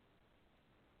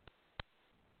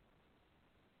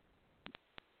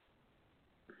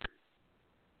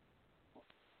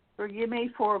 Forgive me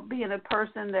for being a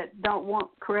person that don't want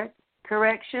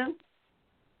correction.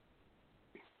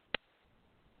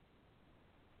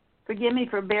 Forgive me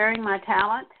for bearing my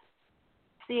talent,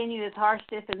 seeing you as harsh,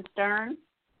 stiff, and stern.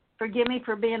 Forgive me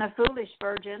for being a foolish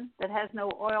virgin that has no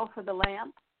oil for the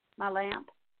lamp, my lamp.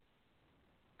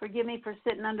 Forgive me for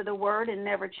sitting under the word and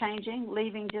never changing,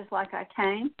 leaving just like I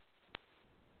came,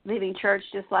 leaving church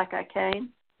just like I came.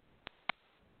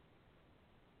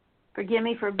 Forgive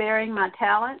me for bearing my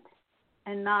talent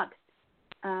and not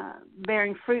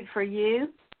bearing fruit for you,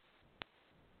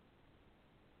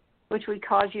 which would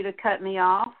cause you to cut me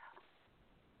off.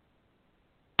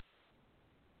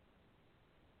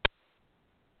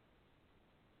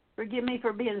 Forgive me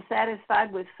for being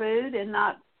satisfied with food and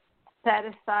not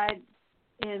satisfied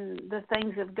in the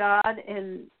things of God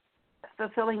and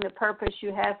fulfilling the purpose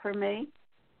you have for me.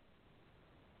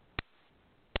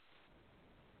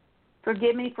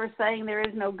 Forgive me for saying there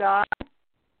is no God,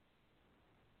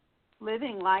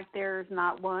 living like there is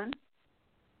not one.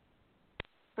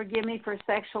 Forgive me for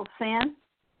sexual sin,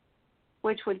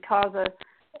 which would cause a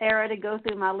arrow to go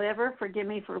through my liver. Forgive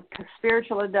me for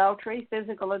spiritual adultery,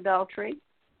 physical adultery.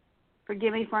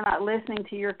 Forgive me for not listening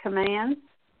to your commands.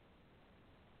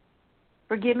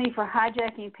 Forgive me for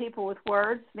hijacking people with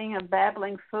words, being a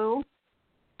babbling fool.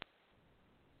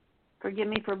 Forgive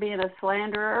me for being a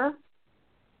slanderer.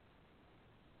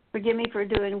 Forgive me for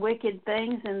doing wicked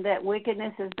things and that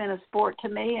wickedness has been a sport to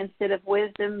me instead of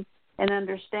wisdom and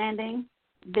understanding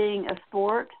being a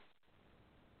sport.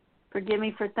 Forgive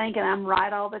me for thinking I'm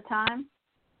right all the time.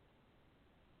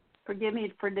 Forgive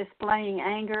me for displaying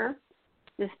anger,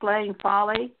 displaying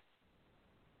folly.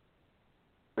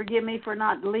 Forgive me for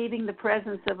not leaving the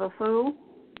presence of a fool.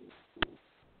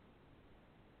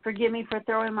 Forgive me for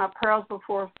throwing my pearls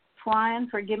before swine.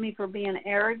 Forgive me for being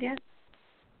arrogant.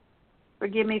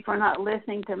 Forgive me for not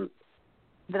listening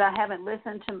that I haven't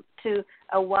listened to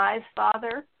a wise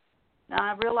father. Now,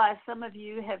 I realize some of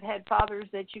you have had fathers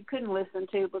that you couldn't listen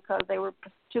to because they were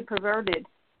too perverted.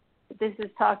 But this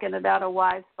is talking about a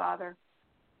wise father.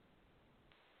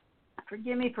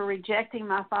 Forgive me for rejecting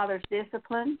my father's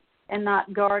discipline and not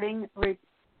regarding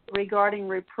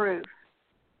reproof.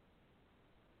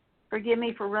 Forgive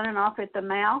me for running off at the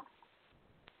mouth,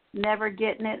 never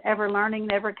getting it, ever learning,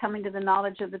 never coming to the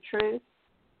knowledge of the truth.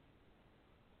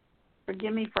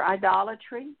 Forgive me for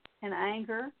idolatry and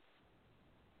anger.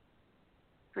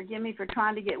 Forgive me for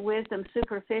trying to get wisdom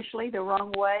superficially, the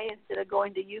wrong way, instead of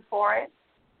going to you for it.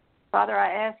 Father,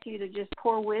 I ask you to just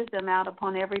pour wisdom out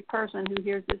upon every person who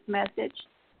hears this message.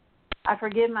 I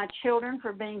forgive my children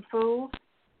for being fools,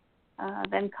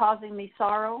 them causing me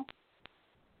sorrow.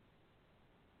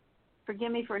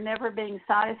 Forgive me for never being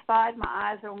satisfied. My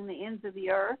eyes are on the ends of the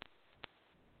earth.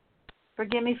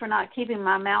 Forgive me for not keeping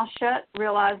my mouth shut,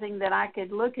 realizing that I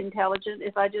could look intelligent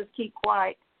if I just keep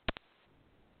quiet.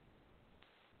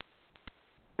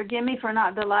 Forgive me for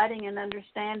not delighting in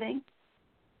understanding.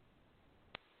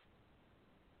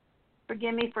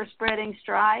 Forgive me for spreading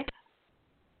strife.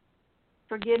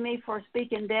 Forgive me for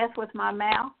speaking death with my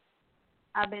mouth.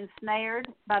 I've been snared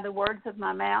by the words of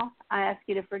my mouth. I ask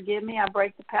you to forgive me. I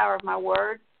break the power of my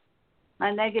words, my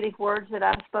negative words that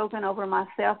I've spoken over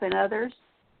myself and others.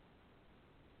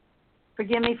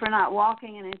 Forgive me for not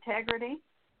walking in integrity.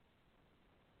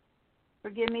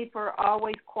 Forgive me for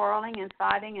always quarreling and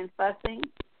fighting and fussing.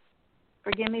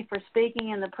 Forgive me for speaking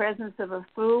in the presence of a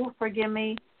fool. Forgive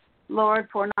me, Lord,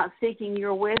 for not seeking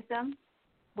your wisdom,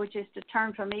 which is to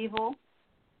turn from evil.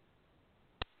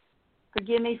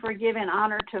 Forgive me for giving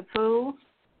honor to fools.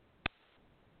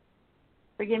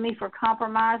 Forgive me for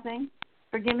compromising.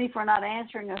 Forgive me for not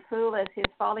answering a fool as his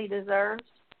folly deserves.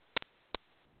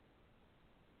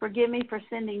 Forgive me for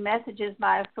sending messages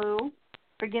by a fool.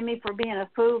 Forgive me for being a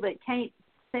fool that can't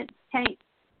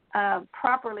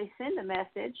properly send a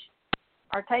message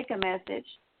or take a message.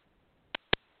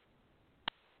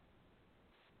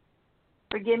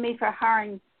 Forgive me for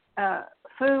hiring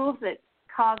fools that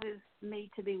causes me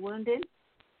to be wounded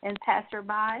and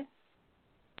passerbys.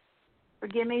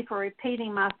 Forgive me for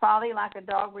repeating my folly like a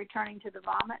dog returning to the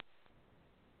vomit.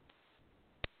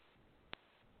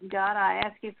 God, I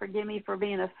ask you forgive me for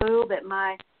being a fool that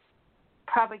my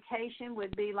provocation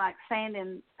would be like sand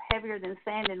and heavier than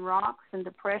sand and rocks and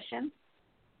depression.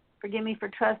 Forgive me for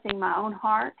trusting my own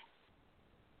heart.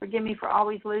 Forgive me for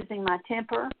always losing my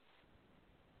temper.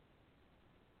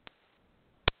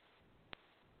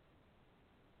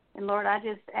 And Lord, I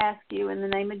just ask you in the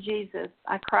name of Jesus,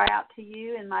 I cry out to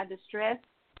you in my distress,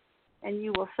 and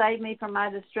you will save me from my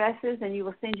distresses, and you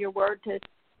will send your word to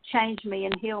change me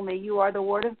and heal me. You are the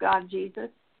word of God, Jesus.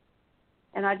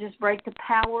 And I just break the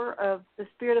power of the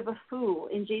spirit of a fool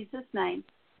in Jesus' name.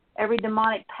 Every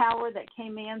demonic power that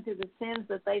came in through the sins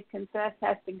that they've confessed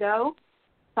has to go.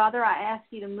 Father, I ask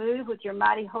you to move with your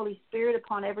mighty Holy Spirit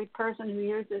upon every person who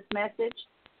hears this message.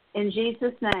 In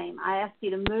Jesus' name, I ask you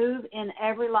to move in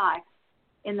every life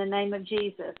in the name of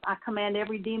Jesus. I command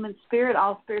every demon spirit,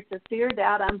 all spirits of fear,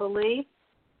 doubt, unbelief,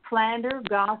 slander,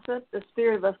 gossip, the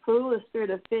spirit of a fool, the spirit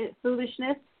of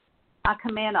foolishness. I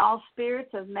command all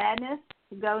spirits of madness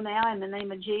to go now in the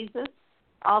name of Jesus.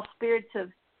 All spirits of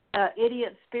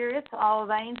idiot spirits, all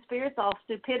vain spirits, all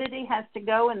stupidity has to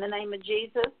go in the name of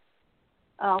Jesus.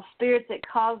 All spirits that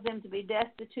cause them to be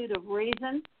destitute of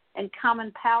reason and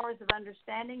common powers of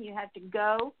understanding, you have to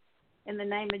go in the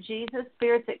name of Jesus.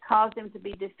 Spirits that cause them to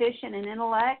be deficient in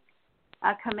intellect,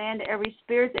 I command every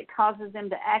spirit that causes them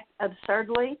to act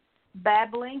absurdly.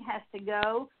 Babbling has to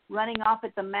go. Running off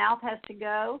at the mouth has to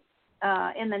go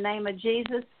in the name of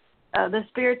Jesus. The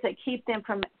spirits that keep them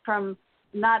from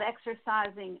not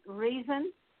exercising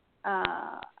reason,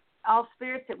 all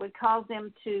spirits that would cause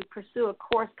them to pursue a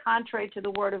course contrary to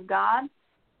the Word of God,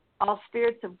 all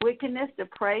spirits of wickedness,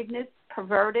 depravedness,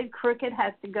 perverted, crooked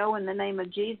has to go in the name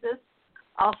of Jesus.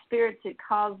 All spirits that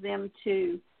cause them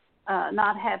to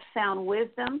not have sound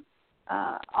wisdom,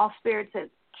 all spirits that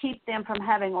keep them from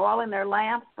having oil in their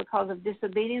lamps because of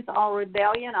disobedience, all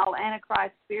rebellion, all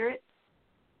antichrist spirits,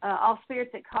 all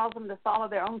spirits that cause them to follow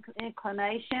their own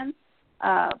inclination,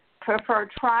 prefer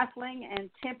trifling and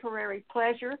temporary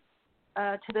pleasure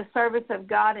to the service of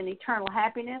God and eternal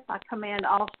happiness. I command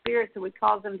all spirits that would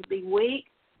cause them to be weak,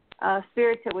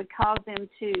 spirits that would cause them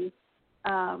to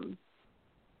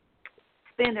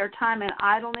spend their time in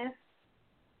idleness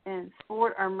and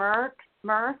sport or mirth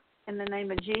in the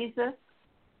name of Jesus.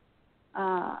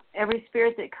 Every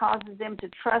spirit that causes them to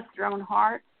trust their own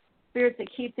heart, spirits that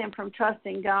keep them from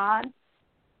trusting God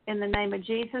in the name of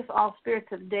Jesus. All spirits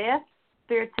of death,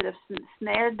 spirits that have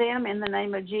snared them in the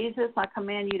name of Jesus, I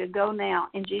command you to go now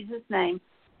in Jesus' name.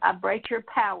 I break your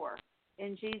power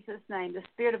in Jesus' name. The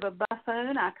spirit of a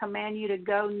buffoon, I command you to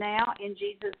go now in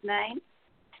Jesus' name.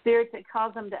 Spirits that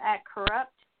cause them to act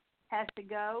corrupt has to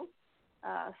go.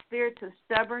 Spirits of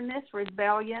stubbornness,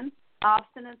 rebellion,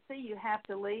 obstinacy, you have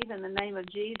to leave in the name of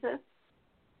Jesus.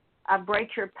 I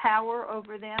break your power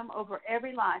over them, over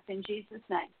every life in Jesus'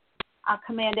 name. I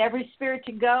command every spirit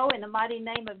to go in the mighty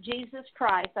name of Jesus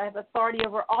Christ. I have authority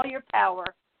over all your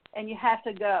power, and you have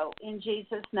to go in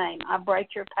Jesus' name. I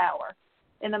break your power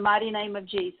in the mighty name of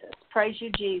Jesus. Praise you,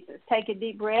 Jesus. Take a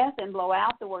deep breath and blow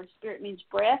out. The word spirit means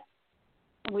breath.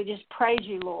 And we just praise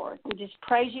you, Lord. We just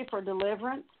praise you for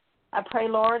deliverance. I pray,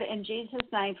 Lord, in Jesus'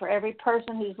 name, for every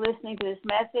person who's listening to this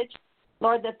message,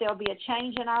 Lord, that there'll be a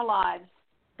change in our lives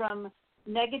from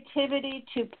negativity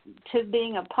to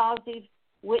being a positive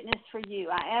witness for you.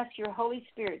 I ask your Holy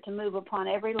Spirit to move upon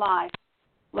every life.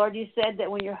 Lord, you said that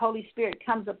when your Holy Spirit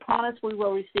comes upon us, we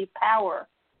will receive power,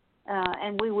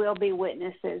 and we will be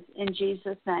witnesses in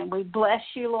Jesus' name. We bless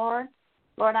you, Lord.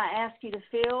 Lord, I ask you to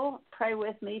pray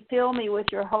with me, fill me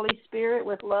with your Holy Spirit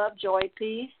with love, joy,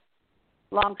 peace,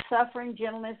 long-suffering,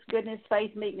 gentleness, goodness,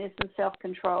 faith, meekness, and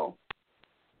self-control.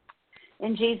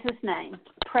 In Jesus' name,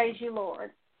 praise you,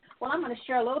 Lord. Well, I'm going to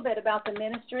share a little bit about the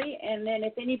ministry, and then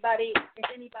if anybody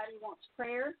wants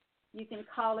prayer, you can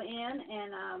call in,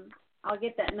 and I'll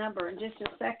get that number in just a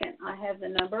second. I have the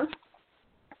number.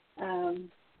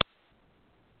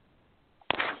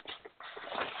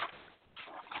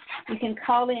 You can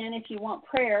call in if you want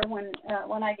prayer when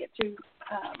I get through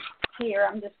here.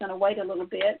 I'm just going to wait a little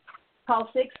bit.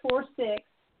 Call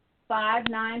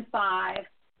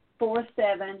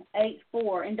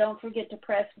 646-595-4784, and don't forget to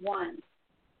press 1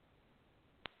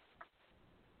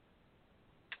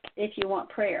 if you want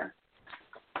prayer.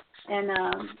 And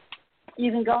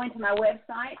you can go into my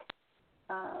website,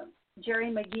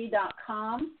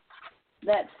 jerrymcgee.com.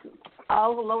 That's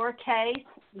all lowercase,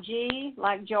 G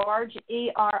like George,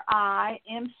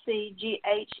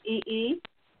 ERIMCGHEE.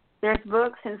 There's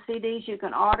books and CDs you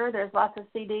can order. There's lots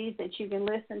of CDs that you can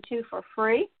listen to for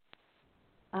free.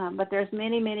 But there's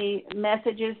many, many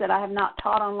messages that I have not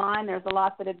taught online. There's a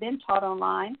lot that have been taught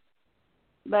online.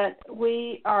 But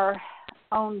we are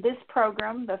on this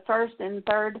program the first and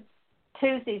third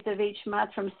Tuesdays of each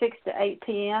month from 6 to 8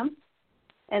 p.m.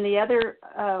 And the other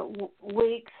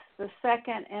weeks, the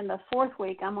second and the fourth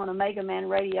week, I'm on Omega Man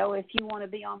Radio. If you want to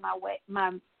be on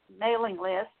my mailing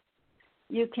list,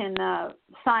 you can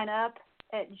sign up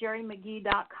at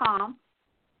jerrymcgee.com.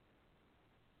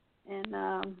 And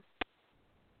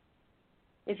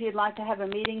if you'd like to have a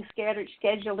meeting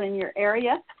scheduled in your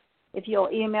area, if you'll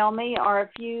email me, or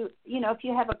if you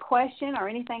have a question or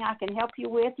anything I can help you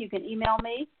with, you can email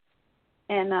me,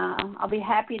 and I'll be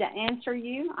happy to answer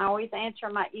you. I always answer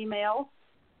my emails.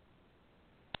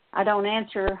 I don't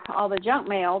answer all the junk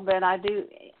mail, but I do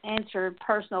answer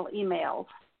personal emails.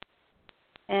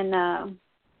 And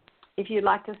if you'd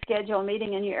like to schedule a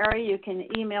meeting in your area, you can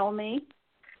email me.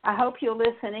 I hope you'll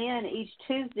listen in each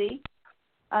Tuesday.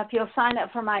 If you'll sign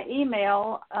up for my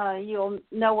email, you'll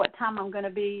know what time I'm going to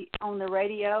be on the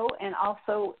radio, and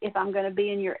also if I'm going to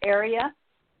be in your area.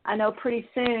 I know pretty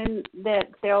soon that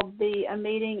there'll be a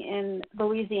meeting in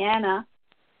Louisiana,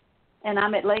 and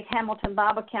I'm at Lake Hamilton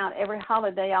Bible Camp every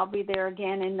holiday. I'll be there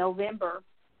again in November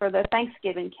for the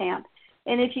Thanksgiving camp.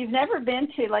 And if you've never been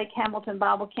to Lake Hamilton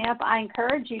Bible Camp, I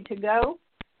encourage you to go.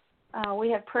 We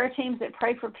have prayer teams that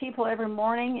pray for people every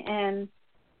morning, and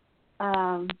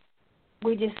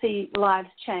we just see lives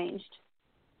changed.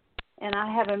 And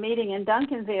I have a meeting in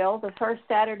Duncanville the first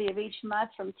Saturday of each month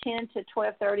from 10 to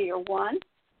 12:30 or 1.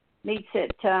 Meets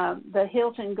at the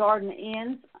Hilton Garden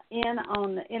Inn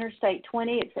on Interstate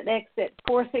 20. It's at exit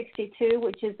 462,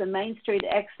 which is the Main Street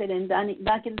exit in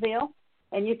Duncanville.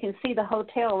 And you can see the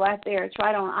hotel right there. It's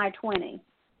right on I-20.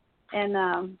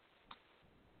 And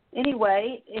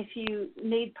anyway, if you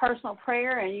need personal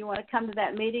prayer and you want to come to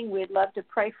that meeting, we'd love to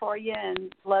pray for you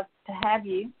and love to have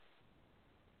you.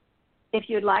 If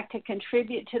you'd like to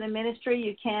contribute to the ministry,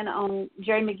 you can on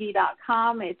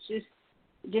jerrymcgee.com. It's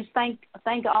just thank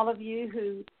all of you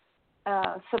who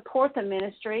support the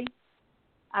ministry.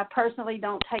 I personally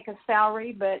don't take a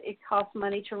salary, but it costs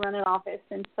money to run an office.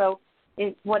 And so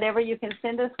whatever you can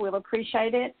send us, we'll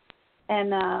appreciate it.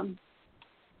 And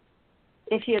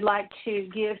if you'd like to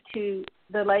give to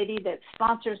the lady that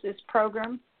sponsors this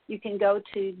program, you can go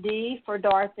to D for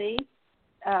Dorothy.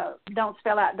 Don't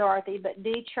spell out Dorothy, but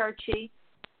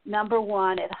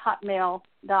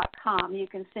dchurchy1@hotmail.com. You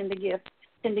can send a gift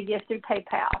through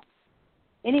PayPal.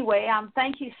 Anyway,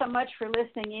 thank you so much for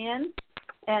listening in,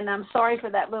 and I'm sorry for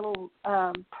that little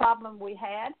problem we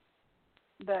had.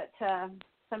 But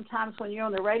sometimes when you're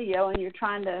on the radio and you're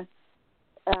trying to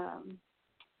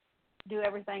do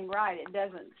everything right, it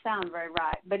doesn't sound very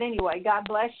right. But anyway, God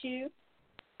bless you.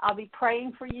 I'll be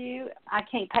praying for you. I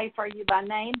can't pray for you by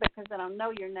name because I don't know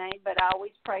your name, but I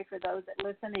always pray for those that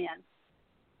listen in.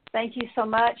 Thank you so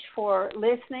much for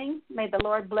listening. May the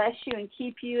Lord bless you and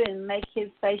keep you and make his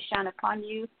face shine upon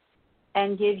you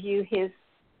and give you his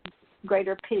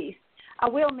greater peace. I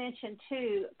will mention,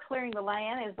 too, Clearing the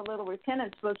Land is a little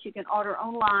repentance book you can order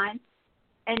online,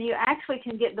 and you actually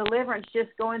can get deliverance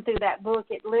just going through that book.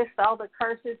 It lists all the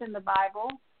curses in the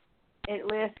Bible. It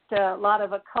lists a lot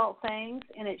of occult things,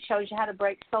 and it shows you how to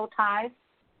break soul ties,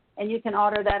 and you can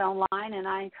order that online, and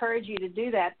I encourage you to do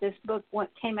that. This book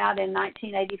came out in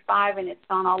 1985, and it's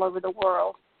gone all over the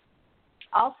world.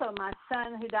 Also, my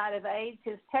son who died of AIDS,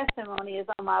 his testimony is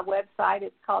on my website.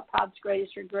 It's called Todd's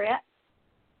Greatest Regret.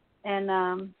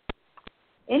 And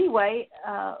anyway,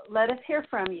 let us hear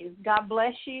from you. God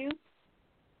bless you,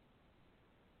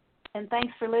 and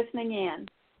thanks for listening in.